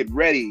and get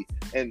ready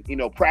and,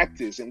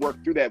 practice and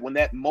work through that, when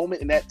that moment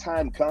and that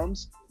time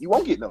comes, you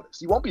won't get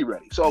noticed. You won't be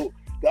ready. So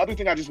the other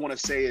thing I just want to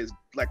say is,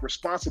 like,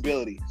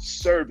 responsibility,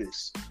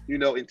 service,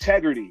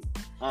 integrity,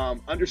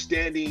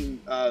 understanding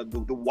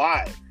the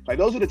why. Like,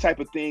 those are the type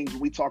of things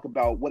we talk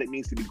about what it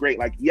means to be great.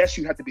 Like, yes,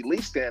 you have to be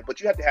lead stand, but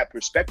you have to have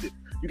perspective.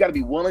 You got to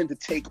be willing to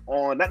take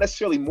on, not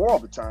necessarily more all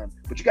the time,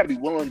 but you got to be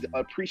willing to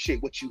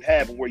appreciate what you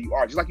have and where you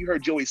are. Just like you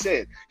heard Joey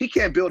said, he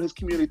can't build his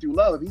community through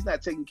love if he's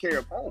not taking care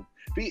of home.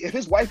 If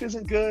his wife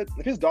isn't good,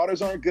 if his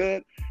daughters aren't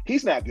good,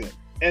 he's not good.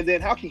 And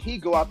then how can he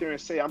go out there and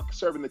say, I'm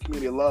serving the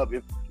community of love,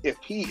 if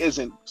he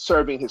isn't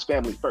serving his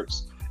family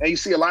first? And you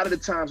see, a lot of the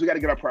times we got to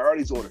get our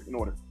priorities in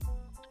order.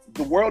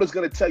 The world is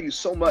going to tell you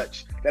so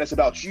much that it's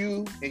about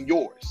you and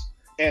yours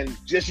and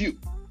just you.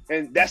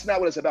 And that's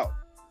not what it's about.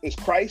 It's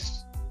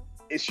Christ.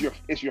 It's your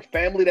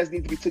family that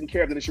needs to be taken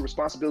care of, and it's your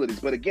responsibilities.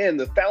 But again,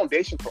 the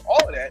foundation for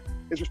all of that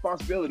is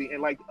responsibility.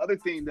 And like, the other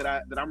thing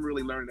that I'm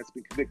really learning that's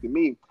been convicting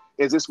me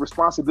is this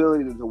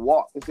responsibility to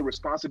walk. It's the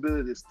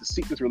responsibility to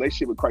seek this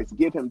relationship with Christ, to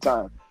give him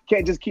time.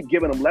 Can't just keep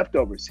giving him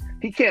leftovers.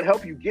 He can't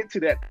help you get to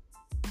that,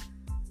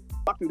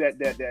 walk through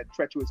that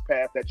treacherous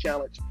path, that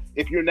challenge,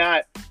 if you're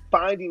not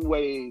finding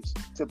ways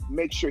to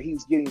make sure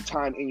he's getting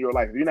time in your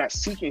life. If you're not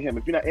seeking him,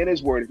 if you're not in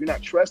his word, if you're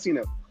not trusting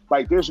him,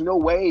 like, there's no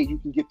way you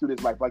can get through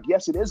this life. Like,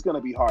 yes, it is going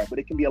to be hard, but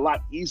it can be a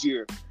lot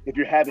easier if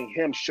you're having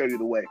him show you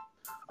the way.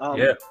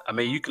 Yeah. I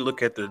mean, you can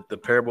look at the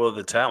parable of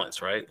the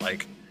talents, right?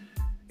 Like,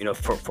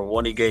 for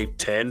one, he gave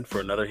 10, for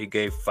another, he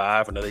gave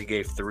 5, another, he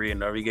gave 3,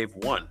 another, he gave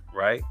 1,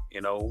 right?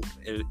 And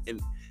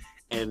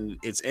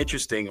it's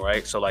interesting,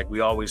 right? So like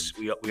we always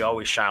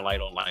shine light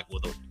on like,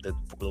 well,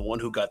 the one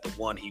who got the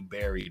one, he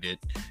buried it,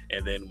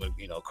 and then when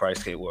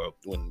Christ came, well,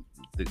 when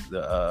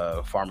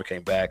the farmer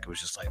came back, it was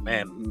just like,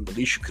 man, the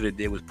least you could have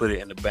did was put it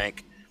in the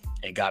bank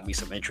and got me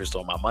some interest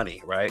on my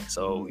money, right?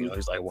 So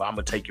he's like, well, I'm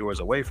gonna take yours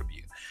away from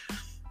you.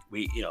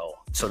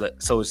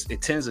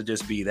 It tends to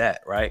just be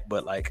that, right?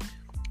 But like,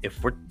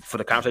 if we're for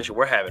the conversation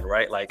we're having,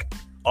 right? Like,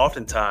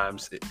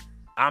 oftentimes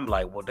I'm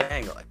like, well,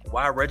 dang, like,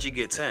 why Reggie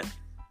get 10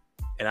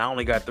 and I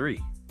only got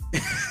 3?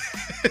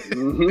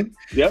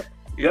 Yep.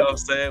 You know what I'm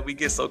saying? We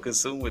get so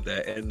consumed with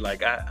that. And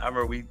like, I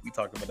remember we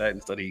talked about that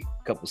in study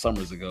a couple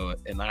summers ago,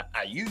 and I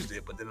used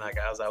it, but then like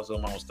as I was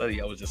on my own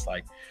study, I was just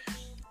like,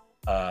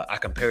 I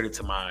compared it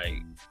to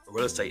my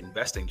real estate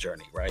investing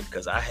journey, right?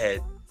 Because I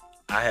had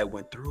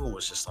went through and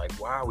was just like,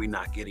 why are we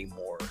not getting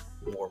more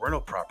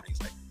rental properties?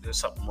 Like, there's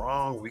something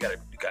wrong. We gotta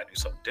do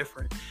something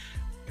different.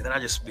 And then I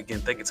just began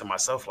thinking to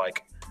myself,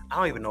 like, I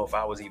don't even know if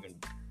I was even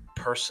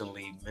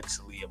personally,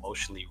 mentally,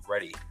 emotionally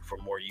ready for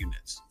more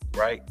units,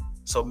 right?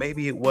 So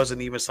maybe it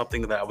wasn't even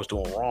something that I was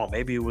doing wrong.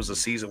 Maybe it was a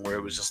season where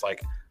it was just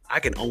like, I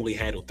can only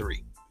handle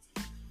 3.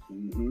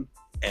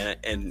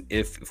 And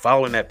if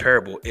following that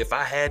parable, if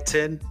I had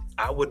 10,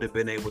 I wouldn't have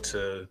been able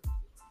to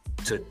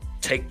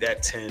take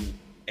that 10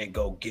 and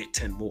go get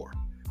 10 more.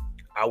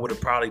 I would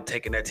have probably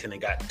taken that 10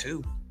 and gotten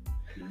 2,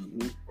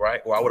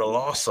 right? Or I would have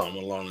lost some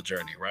along the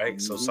journey,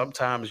 right? So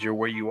sometimes you're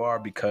where you are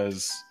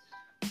because,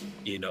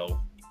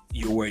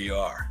 you're where you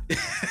are.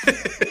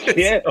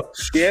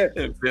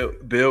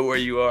 Build where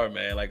you are,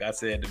 man. Like I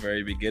said at the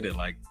very beginning,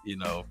 like,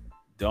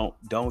 don't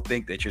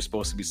think that you're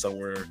supposed to be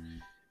somewhere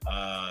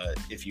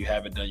if you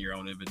haven't done your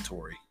own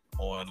inventory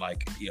on,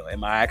 like,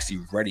 am I actually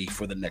ready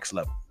for the next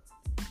level?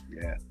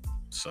 Yeah.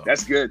 So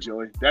that's good,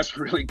 Joey. That's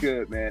really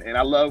good, man. And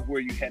I love where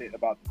you headed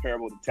about the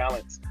parable of the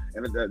talents.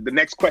 And the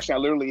next question I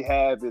literally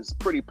have is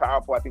pretty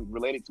powerful, I think,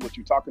 related to what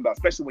you're talking about,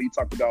 especially when you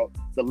talked about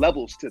the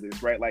levels to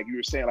this, right? Like you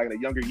were saying, like a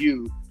younger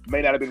you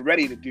may not have been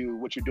ready to do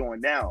what you're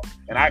doing now.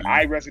 And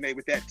I resonate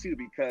with that too,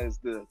 because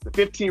the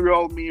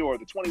 15-year-old me or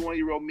the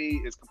 21-year-old me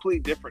is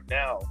completely different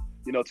now,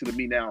 to the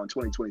me now in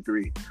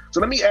 2023. So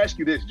let me ask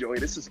you this, Joey.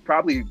 This is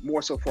probably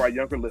more so for our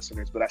younger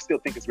listeners, but I still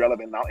think it's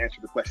relevant, and I'll answer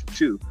the question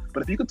too.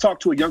 But if you could talk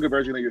to a younger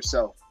version of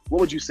yourself,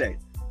 what would you say?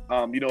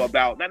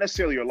 About not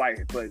necessarily your life,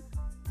 but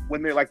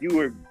when they're like you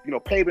were,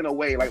 paving a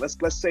way, like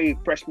let's say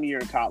freshman year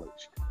in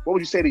college, what would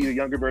you say to your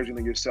younger version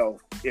of yourself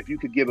if you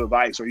could give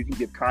advice or you can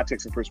give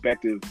context and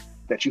perspective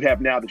that you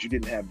have now that you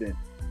didn't have then?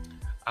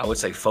 I would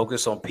say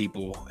focus on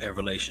people and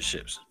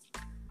relationships.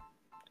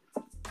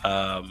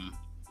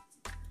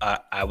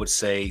 I would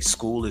say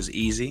school is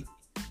easy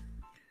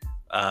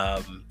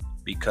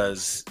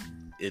because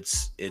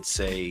it's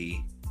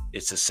a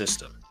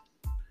system,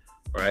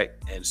 right?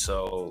 And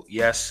so,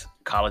 yes,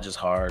 college is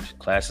hard,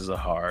 classes are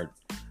hard.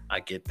 I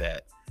get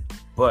that,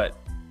 but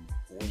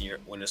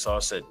when it's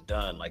all said and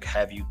done, like,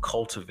 have you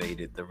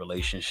cultivated the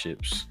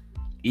relationships,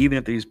 even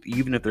if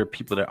they're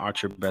people that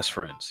aren't your best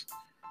friends?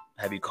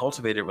 Have you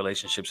cultivated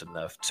relationships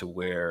enough to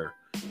where,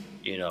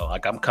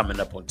 like I'm coming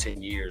up on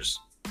 10 years.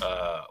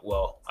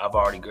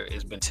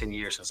 It's been 10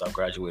 years since I've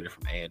graduated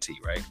from A&T,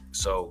 right?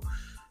 So,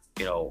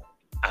 I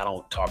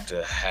don't talk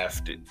to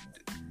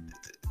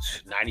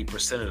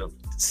 90% of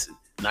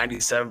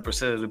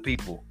 97% of the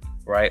people,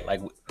 right? Like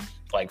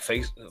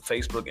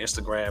Facebook,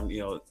 Instagram,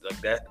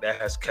 like that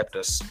has kept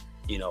us,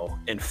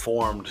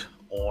 informed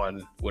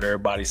on what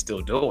everybody's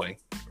still doing,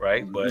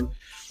 right? But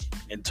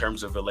in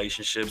terms of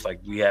relationships, like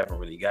we haven't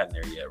really gotten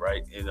there yet,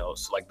 right?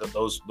 So like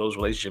those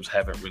relationships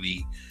haven't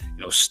really,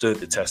 stood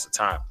the test of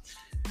time.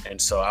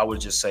 And so I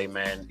would just say,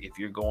 man, if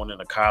you're going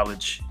into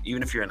college,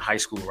 even if you're in high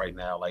school right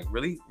now, like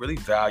really, really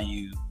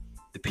value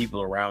the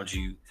people around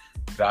you,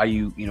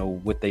 value,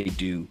 what they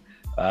do.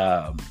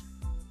 Like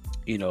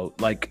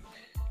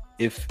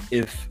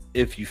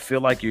if you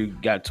feel like you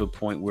got to a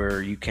point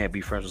where you can't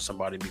be friends with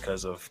somebody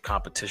because of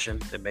competition,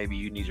 then maybe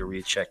you need to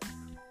recheck,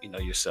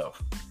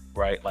 yourself,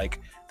 right? Like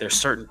there's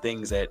certain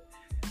things that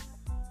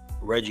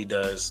Reggie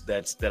does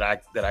that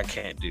I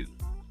can't do,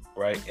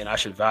 right? And I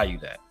should value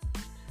that.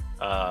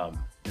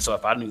 And so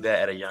if I knew that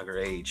at a younger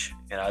age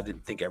and I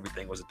didn't think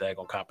everything was a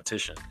daggone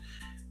competition,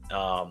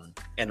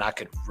 and I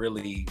could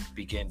really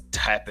begin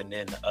tapping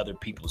into other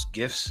people's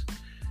gifts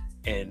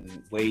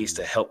and ways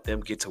to help them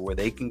get to where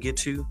they can get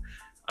to,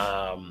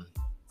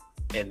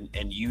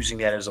 and using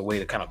that as a way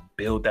to kind of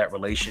build that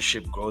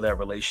relationship, grow that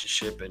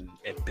relationship, and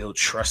build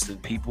trust in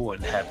people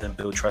and have them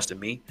build trust in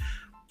me,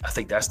 I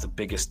think that's the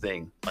biggest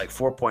thing. Like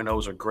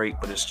 4.0s are great,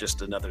 but it's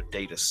just another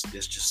data.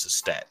 It's just a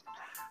stat.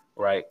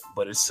 Right.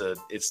 But it's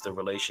the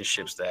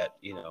relationships that,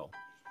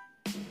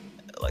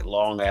 like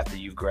long after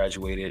you've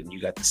graduated and you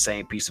got the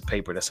same piece of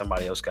paper that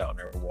somebody else got on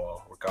their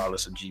wall,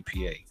 regardless of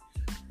GPA.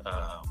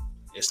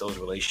 It's those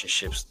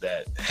relationships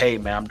that, hey,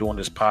 man, I'm doing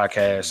this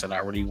podcast and I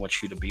really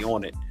want you to be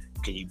on it.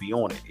 Can you be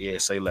on it? Yeah,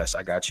 say less.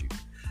 I got you.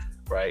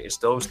 Right. It's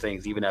those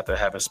things, even after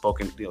having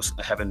spoken,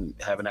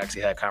 haven't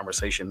actually had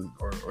conversation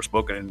or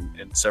spoken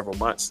in several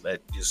months,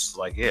 that just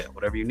like, yeah,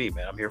 whatever you need,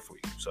 man, I'm here for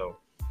you. So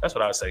that's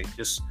what I would say.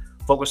 Just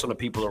focus on the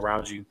people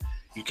around you.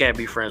 You can't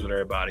be friends with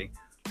everybody,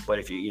 but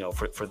if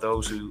for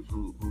those who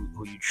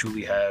you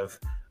truly have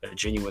a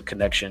genuine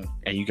connection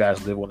and you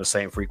guys live on the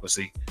same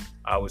frequency,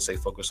 I would say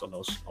focus on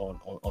those on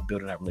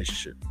building that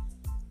relationship.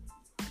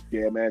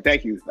 Yeah, man.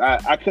 Thank you.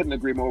 I couldn't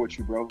agree more with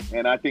you, bro.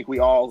 And I think we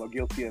all are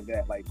guilty of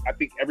that. Like, I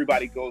think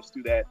everybody goes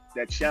through that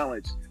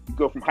challenge. You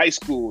go from high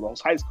school,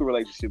 those high school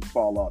relationships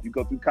fall off. You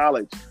go through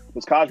college,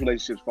 those college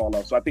relationships fall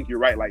off. So I think you're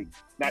right. Like,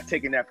 not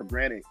taking that for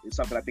granted is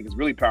something I think is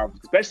really powerful,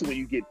 especially when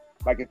you get,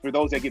 like, for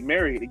those that get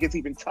married, it gets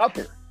even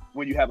tougher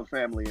when you have a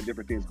family and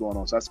different things going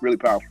on. So that's really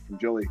powerful from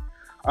Joey.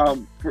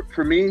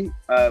 For me,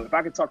 if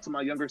I could talk to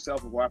my younger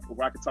self, or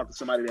I could talk to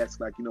somebody that's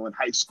like, in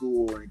high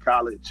school or in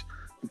college,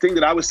 the thing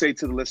that I would say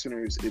to the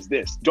listeners is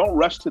this: don't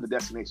rush to the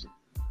destination.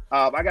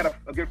 I got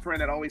a good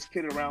friend that always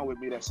kidded around with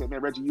me that said,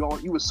 man, Reggie,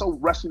 you were so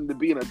rushing to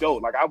be an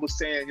adult. Like, I was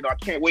saying, I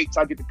can't wait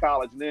till I get to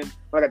college. And then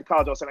when I got to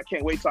college, I was saying, I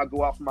can't wait till I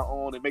go off on my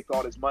own and make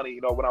all this money,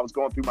 when I was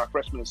going through my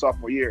freshman and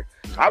sophomore year.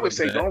 I would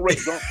say, don't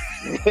rush.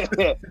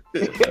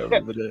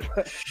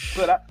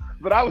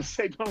 But I would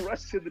say, don't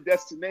rush to the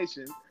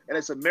destination. And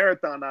it's a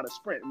marathon, not a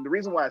sprint. And the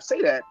reason why I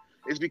say that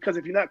is because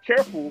if you're not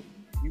careful,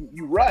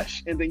 you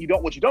rush, and then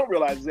what you don't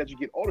realize is that you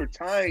get older.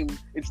 Time,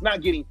 it's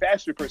not getting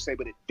faster per se,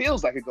 but it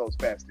feels like it goes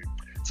faster.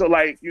 So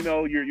like,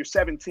 you're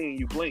 17,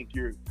 you blink,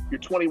 you're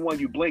 21,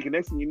 you blink, and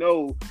next thing you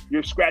know,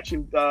 you're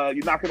scratching,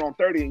 you're knocking on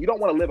 30, and you don't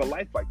want to live a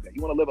life like that.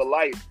 You want to live a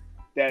life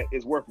that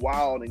is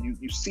worthwhile, and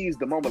you seize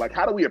the moment. Like,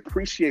 how do we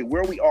appreciate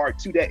where we are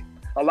today?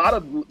 A lot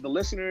of the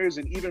listeners,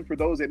 and even for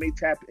those that may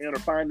tap in or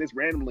find this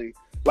randomly,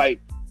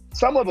 like,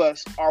 some of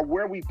us are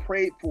where we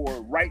prayed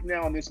for right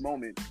now in this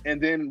moment,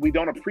 and then we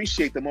don't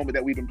appreciate the moment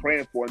that we've been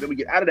praying for, and then we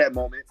get out of that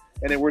moment,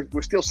 and then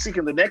we're still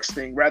seeking the next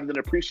thing rather than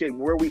appreciating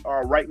where we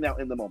are right now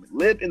in the moment.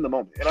 Live in the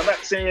moment. And I'm not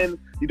saying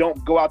you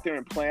don't go out there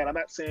and plan. I'm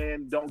not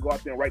saying don't go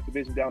out there and write the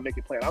vision down, make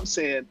it plan. I'm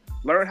saying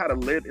learn how to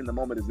live in the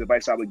moment is the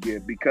advice I would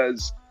give,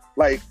 because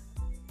like,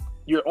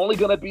 you're only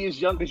going to be as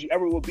young as you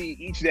ever will be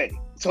each day.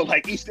 So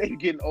like, each day you're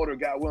getting older,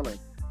 God willing.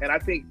 And I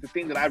think the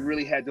thing that I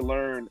really had to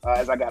learn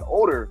as I got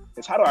older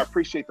is how do I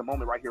appreciate the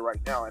moment right here,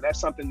 right now. And that's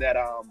something that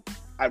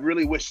I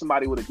really wish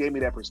somebody would have gave me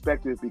that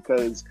perspective,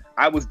 because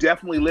I was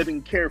definitely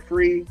living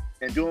carefree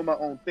and doing my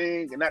own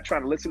thing and not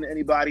trying to listen to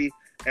anybody.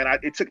 And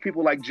it took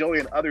people like Joey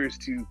and others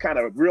to kind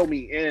of reel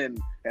me in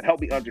and help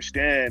me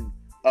understand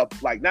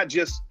like, not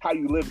just how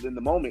you lived in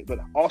the moment, but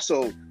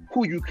also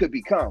who you could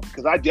become.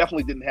 Because I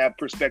definitely didn't have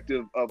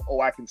perspective of,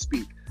 I can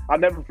speak. I'll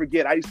never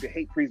forget, I used to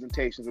hate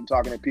presentations and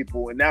talking to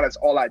people, and now that's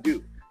all I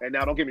do. And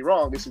now, don't get me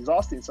wrong, it's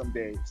exhausting some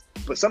days.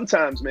 But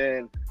sometimes,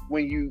 man,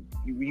 when you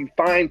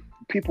find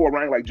people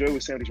around, like Joey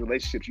was saying, these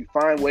relationships, you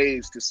find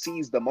ways to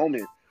seize the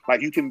moment.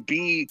 Like, you can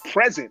be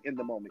present in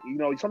the moment.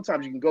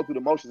 Sometimes you can go through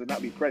the motions and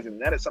not be present.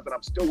 And that is something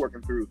I'm still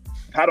working through.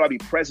 How do I be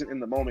present in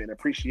the moment and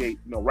appreciate,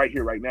 right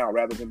here, right now,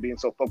 rather than being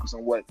so focused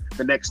on what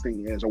the next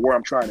thing is or where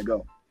I'm trying to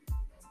go?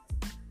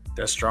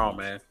 That's strong,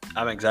 man.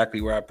 I'm exactly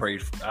where I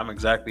prayed. I'm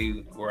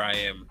exactly where I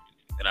am.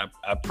 And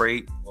I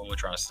prayed, what am I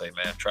trying to say,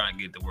 man? I'm trying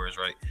to get the words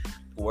right.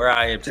 Where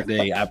I am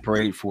today, I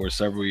prayed for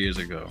several years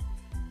ago.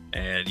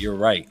 And you're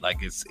right. Like,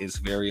 it's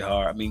very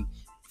hard. I mean,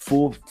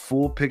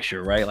 full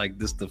picture, right? Like,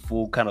 this the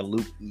full kind of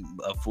loop,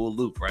 a full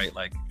loop, right?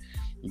 Like,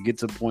 you get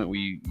to a point where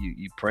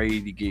you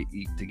pray to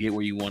get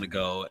where you want to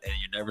go, and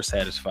you're never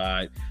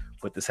satisfied.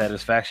 But the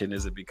satisfaction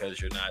isn't because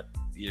you're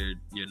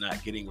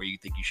not getting where you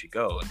think you should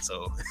go. And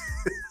so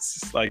it's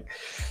just like,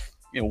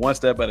 one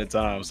step at a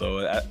time.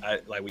 So I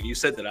like, when you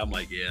said that, I'm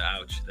like, yeah,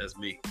 ouch, that's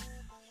me.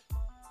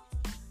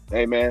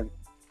 Hey, man.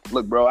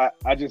 Look, bro,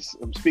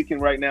 I'm speaking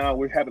right now.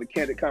 We're having a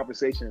candid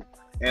conversation.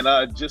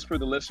 And just for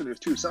the listeners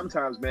too,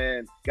 sometimes,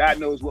 man, God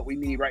knows what we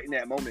need right in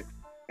that moment.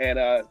 And,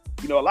 a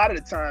lot of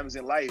the times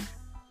in life,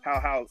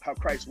 how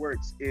Christ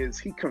works is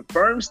he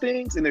confirms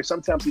things. And there's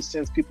sometimes he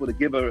sends people to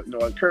give a,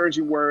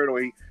 encouraging word,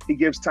 or he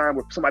gives time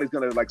where somebody's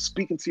going to like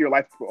speak into your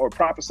life or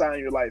prophesy in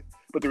your life.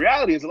 But the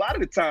reality is, a lot of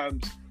the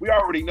times we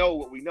already know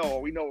what we know,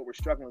 or we know what we're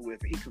struggling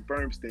with, and he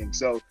confirms things.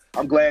 So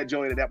I'm glad,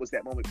 Joey, that was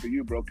that moment for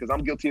you, bro, because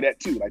I'm guilty of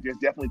that too. Like, there's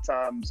definitely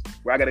times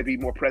where I got to be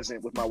more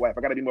present with my wife.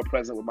 I got to be more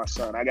present with my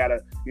son. I got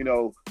to,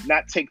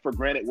 not take for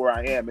granted where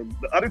I am. And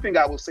the other thing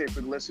I will say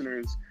for the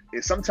listeners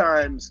is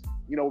sometimes,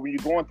 when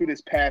you're going through this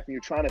path and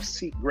you're trying to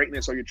seek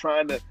greatness, or you're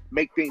trying to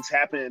make things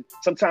happen,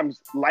 sometimes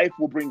life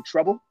will bring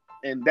trouble,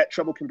 and that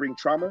trouble can bring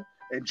trauma.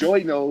 And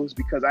Joey knows,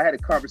 because I had a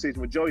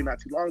conversation with Joey not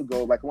too long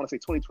ago, like I want to say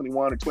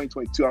 2021 or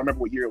 2022. I don't remember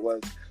what year it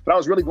was, but I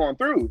was really going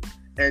through.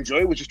 And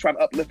Joey was just trying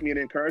to uplift me and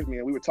encourage me.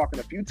 And we were talking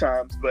a few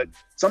times, but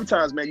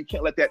sometimes, man, you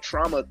can't let that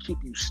trauma keep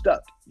you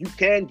stuck. You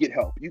can get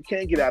help. You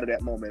can get out of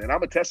that moment. And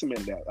I'm a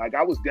testament to that. Like,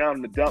 I was down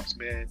in the dumps,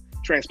 man,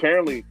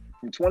 transparently,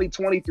 from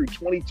 2020 through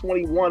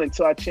 2021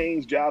 until I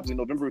changed jobs in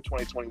November of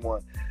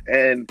 2021.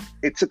 And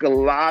it took a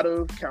lot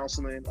of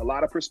counseling, a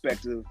lot of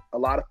perspective, a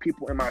lot of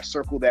people in my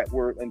circle that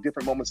were in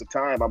different moments of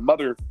time. My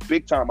mother,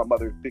 big time,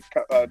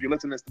 if you're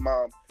listening to this,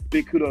 Mom,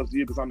 big kudos to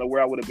you, because I don't know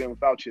where I would have been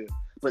without you.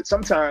 But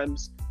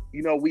sometimes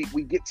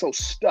we get so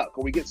stuck,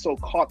 or we get so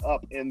caught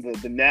up in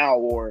the now,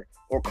 or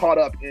caught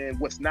up in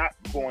what's not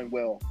going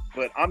well.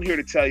 But I'm here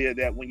to tell you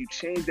that when you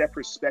change that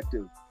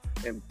perspective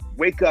and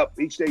wake up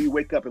each day, you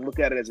wake up and look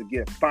at it as a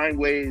gift, find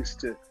ways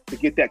to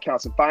get that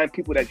counsel, find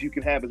people that you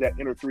can have as that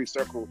inner three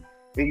circle,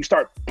 and you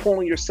start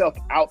pulling yourself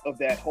out of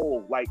that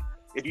hole. Like,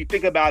 if you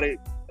think about it,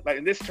 like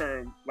in this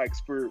term, like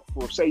for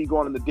say you're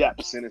going in the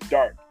depths and it's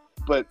dark,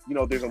 but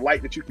there's a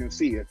light that you can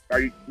see.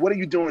 What are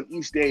you doing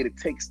each day to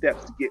take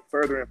steps to get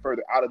further and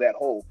further out of that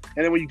hole?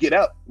 And then when you get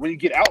out,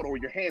 or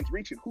your hands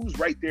reaching, who's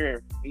right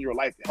there in your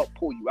life to help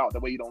pull you out?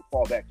 That way you don't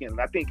fall back in.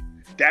 And I think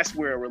that's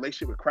where a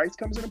relationship with Christ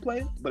comes into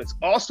play. But it's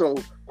also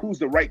who's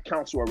the right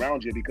counsel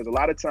around you, because a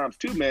lot of times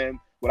too, man,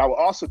 what I will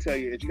also tell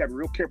you is you got to be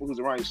real careful who's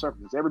around your circle,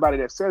 because everybody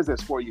that says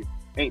that's for you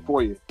ain't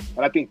for you.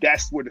 And I think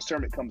that's where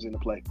discernment comes into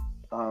play.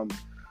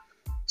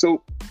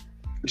 So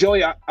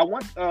Joey, I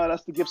want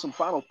us to give some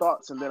final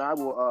thoughts, and then I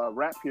will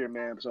wrap here,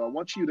 man. So I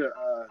want you to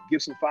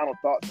give some final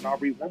thoughts, and I'll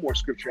read one more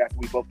scripture after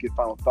we both give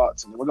final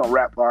thoughts, and then we're going to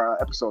wrap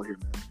our episode here,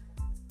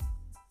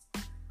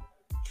 man.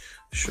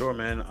 Sure,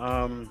 man.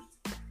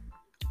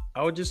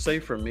 I would just say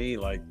for me,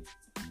 like,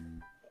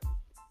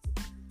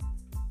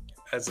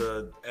 as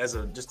a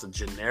just a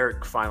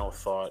generic final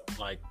thought,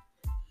 like,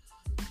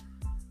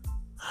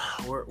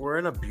 we're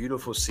in a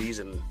beautiful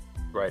season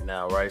right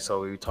now, right? So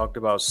we talked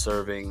about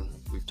serving,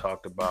 we've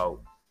talked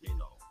about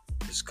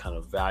just kind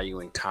of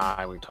valuing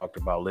time, we talked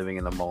about living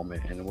in the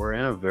moment, and we're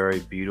in a very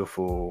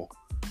beautiful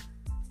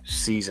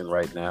season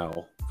right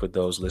now for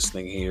those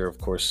listening here, of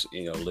course,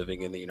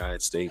 living in the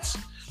United States.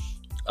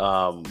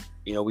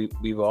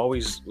 We've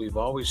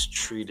always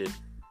treated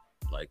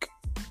like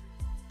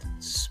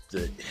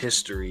the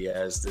history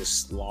as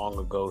this long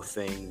ago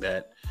thing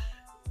that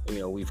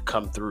we've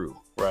come through,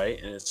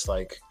 right? And it's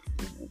like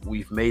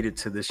we've made it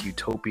to this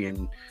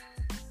utopian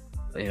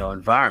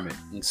environment,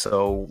 and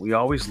so we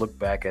always look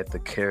back at the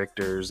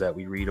characters that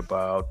we read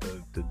about,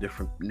 the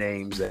different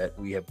names that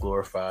we have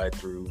glorified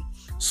through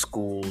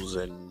schools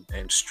and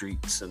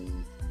streets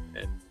and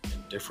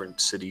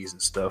different cities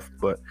and stuff,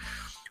 but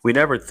we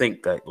never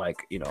think that, like,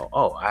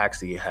 I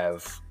actually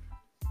have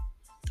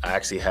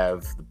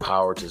the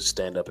power to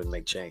stand up and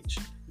make change.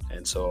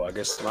 And so I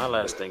guess my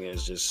last thing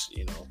is just,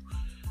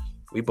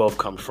 we both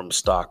come from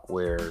stock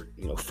where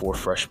 4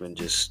 freshmen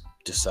just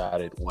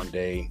decided one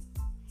day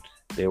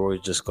they were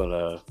just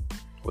gonna,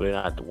 well,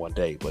 not one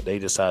day, but they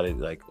decided,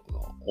 like,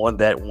 on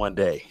that one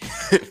day,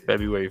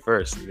 February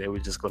 1st, they were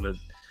just gonna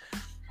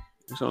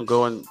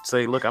go and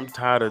say, look, I'm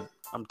tired of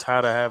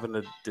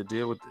having to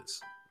deal with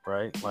this,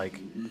 right? Like,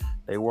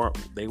 they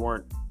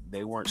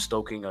weren't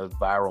stoking a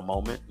viral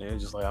moment. They were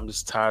just like, I'm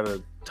just tired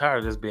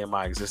of this being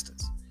my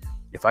existence.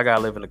 If I gotta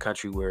live in a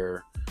country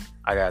where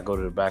I gotta go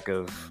to the back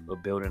of a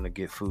building to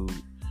get food,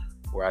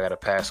 where I gotta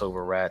pass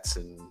over rats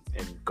and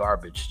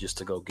garbage just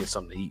to go get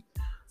something to eat,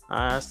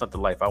 that's not the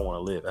life I want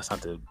to live. That's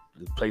not the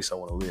place I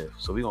want to live.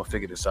 So we're going to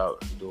figure this out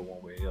and do it one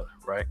way or the other,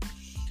 right?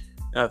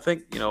 And I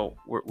think,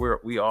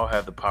 we all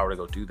have the power to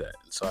go do that.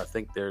 And so I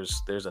think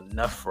there's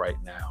enough right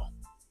now.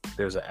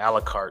 There's an a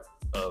la carte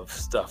of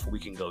stuff we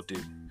can go do,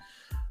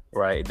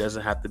 right? It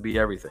doesn't have to be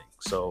everything.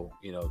 So,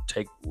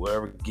 take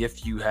whatever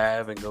gift you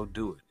have and go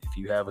do it. If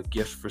you have a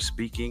gift for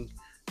speaking,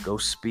 go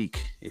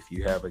speak. If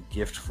you have a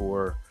gift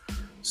for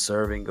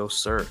serving, go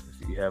serve.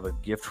 If you have a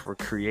gift for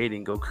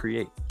creating, go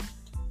create.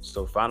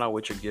 So find out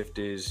what your gift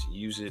is,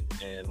 use it,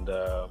 and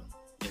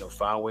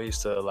find ways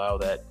to allow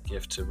that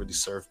gift to really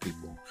serve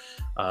people,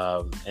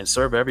 and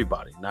serve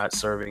everybody. Not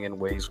serving in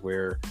ways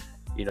where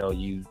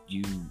you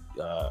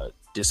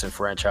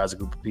disenfranchise a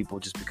group of people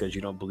just because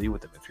you don't believe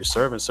with them. If you're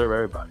serving, serve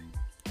everybody,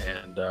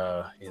 and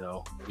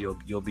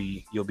you'll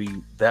be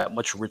that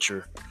much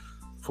richer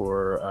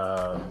for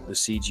the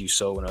seeds you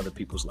sow in other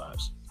people's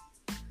lives.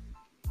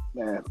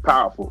 Man,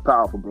 powerful,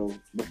 bro.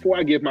 Before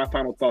I give my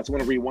final thoughts, I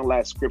want to read one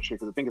last scripture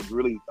because I think it's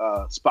really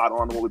spot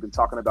on what we've been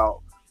talking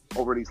about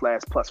over these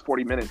last plus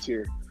 40 minutes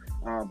here.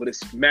 But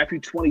it's Matthew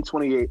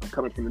 20:28,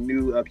 coming from the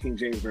New King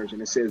James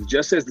Version. It says,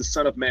 just as the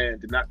Son of Man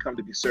did not come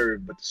to be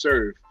served, but to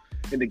serve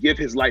and to give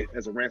his life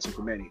as a ransom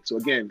for many. So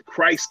again,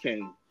 Christ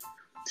came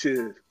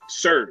to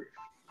serve,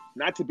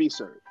 not to be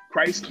served.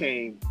 Christ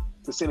came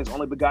to send his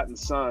only begotten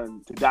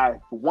Son to die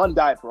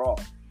for all.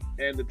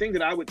 And the thing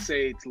that I would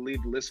say to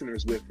leave the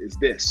listeners with is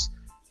this: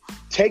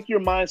 take your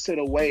mindset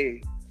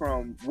away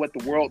from what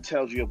the world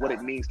tells you of what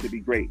it means to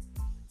be great.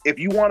 If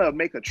you want to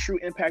make a true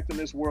impact in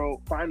this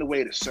world, find a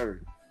way to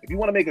serve. If you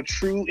want to make a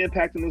true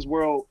impact in this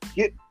world,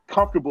 get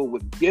comfortable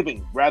with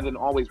giving rather than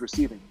always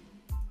receiving.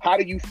 How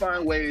do you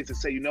find ways to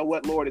say, you know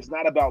what, Lord, it's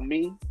not about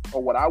me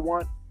or what I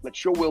want,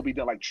 let your will be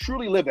done. Like,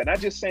 truly live it. Not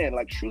just saying,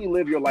 like, truly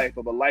live your life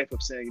of a life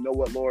of saying, you know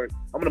what, Lord,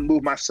 I'm going to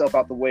move myself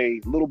out the way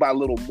little by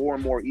little, more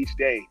and more each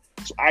day,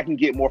 so I can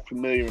get more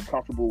familiar and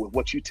comfortable with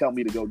what you tell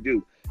me to go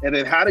do. And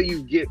then how do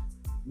you get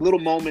little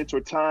moments or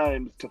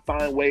times to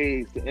find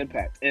ways to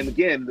impact? And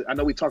again, I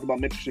know we talked about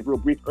mentorship real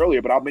brief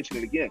earlier, but I'll mention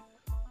it again.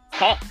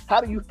 How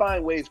do you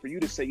find ways for you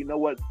to say, you know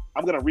what,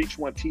 I'm going to reach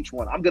one, teach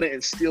one. I'm going to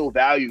instill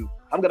value.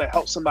 I'm going to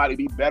help somebody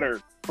be better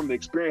from the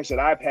experience that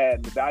I've had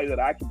and the value that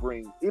I can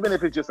bring, even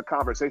if it's just a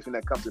conversation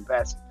that comes in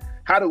passing,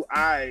 how do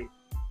I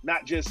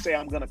not just say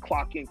I'm going to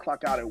clock in,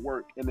 clock out at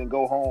work and then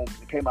go home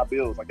and pay my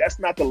bills? Like, that's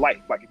not the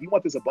life. Like, if you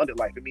want this abundant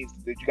life, it means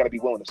that you got to be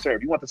willing to serve.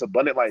 If you want this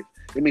abundant life,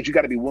 it means you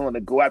got to be willing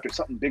to go after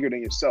something bigger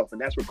than yourself.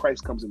 And that's where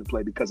Christ comes into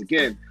play, because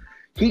again,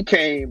 he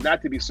came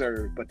not to be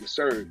served, but to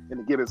serve and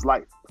to give his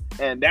life.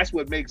 And that's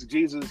what makes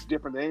Jesus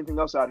different than anything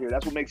else out here.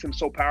 That's what makes him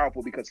so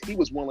powerful, because he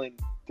was willing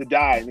to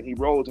die, and then he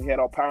rose and he had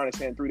all power in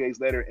his hand 3 days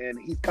later, and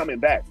he's coming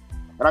back.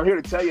 And I'm here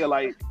to tell you,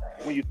 like,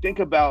 when you think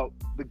about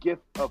the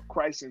gift of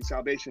Christ and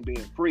salvation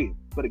being free,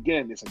 but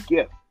again, it's a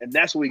gift. And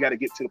that's what we got to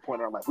get to the point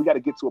in our life. We got to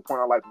get to a point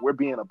in our life where we're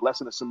being a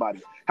blessing to somebody.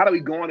 How do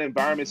we go into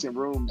environments and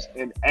rooms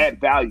and add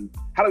value?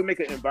 How do we make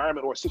an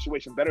environment or a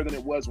situation better than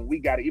it was when we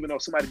got it, even though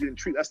somebody didn't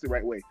treat us the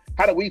right way?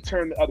 How do we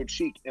turn the other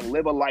cheek and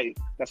live a life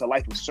that's a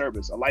life of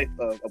service, a life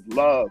of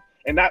love,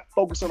 and not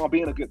focusing on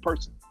being a good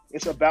person?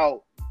 It's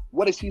about,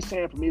 what is he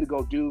saying for me to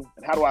go do,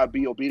 and how do I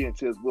be obedient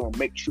to his will and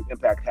make true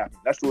impact happen?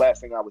 That's the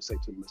last thing I would say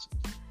to the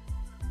listeners.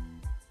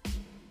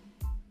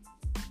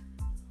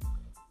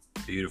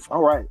 Beautiful.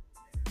 All right.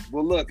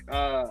 Well, look,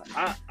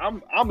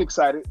 I'm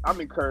excited.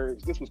 I'm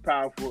encouraged. This was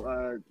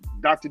powerful.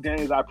 Dr.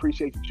 Daniels, I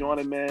appreciate you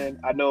joining, man.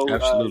 I know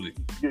Absolutely.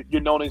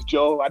 You're known as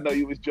Joe. I know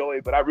you as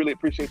Joey, but I really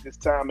appreciate this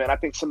time, man. I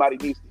think somebody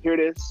needs to hear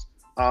this.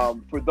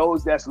 For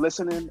those that's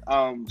listening,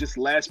 just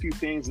last few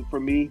things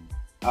for me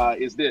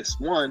is this.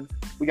 One,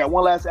 we got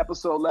one last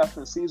episode left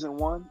in season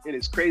 1. It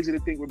is crazy to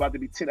think we're about to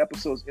be 10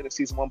 episodes into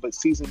season 1, but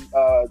season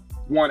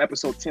 1,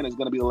 episode 10 is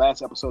going to be the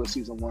last episode of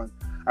season 1.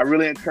 I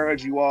really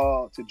encourage you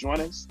all to join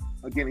us.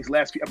 Again, these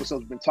last few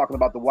episodes, we've been talking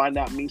about the Why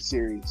Not Me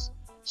series.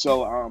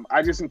 So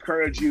I just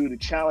encourage you to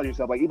challenge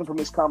yourself. Like, even from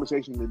this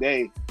conversation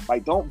today,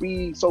 like, don't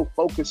be so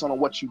focused on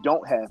what you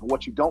don't have and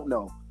what you don't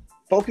know.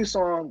 Focus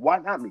on, why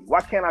not me?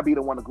 Why can't I be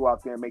the one to go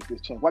out there and make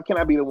this change? Why can't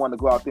I be the one to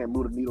go out there and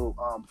move the needle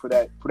for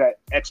that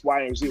X,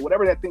 Y, and Z,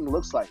 whatever that thing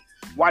looks like?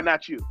 Why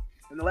not you?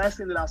 And the last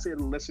thing that I'll say to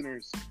the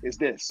listeners is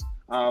this.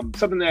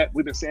 Something that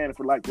we've been saying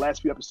for like the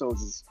last few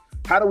episodes is,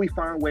 how do we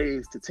find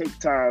ways to take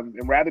time,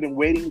 and rather than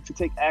waiting to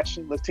take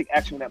action, let's take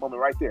action in that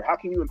moment right there. How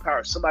can you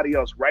empower somebody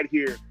else right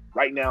here,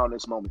 right now, in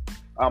this moment?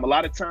 A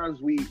lot of times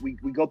we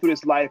go through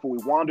this life and we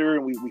wander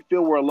and we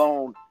feel we're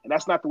alone, and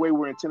that's not the way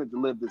we're intended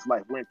to live this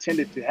life. We're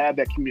intended to have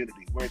that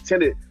community. We're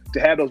intended to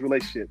have those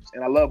relationships.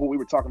 And I love what we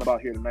were talking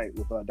about here tonight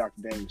with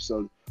Dr. Daniels.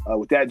 So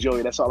with that,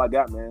 Joey, that's all I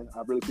got, man.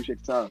 I really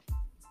appreciate the time.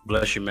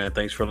 Bless you, man.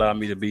 Thanks for allowing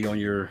me to be on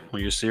your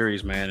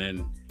series, man,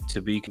 and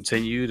to be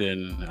continued.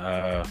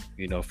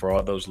 And for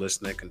all those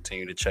listening,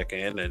 continue to check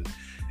in and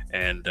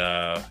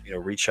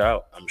reach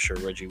out. I'm sure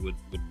Reggie would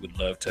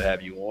love to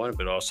have you on,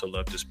 but also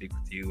love to speak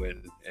with you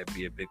and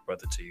be a big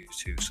brother to you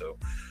too. So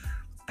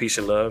peace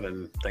and love,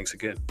 and thanks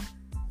again.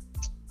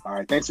 All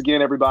right. Thanks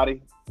again,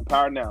 everybody.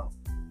 Empower Now.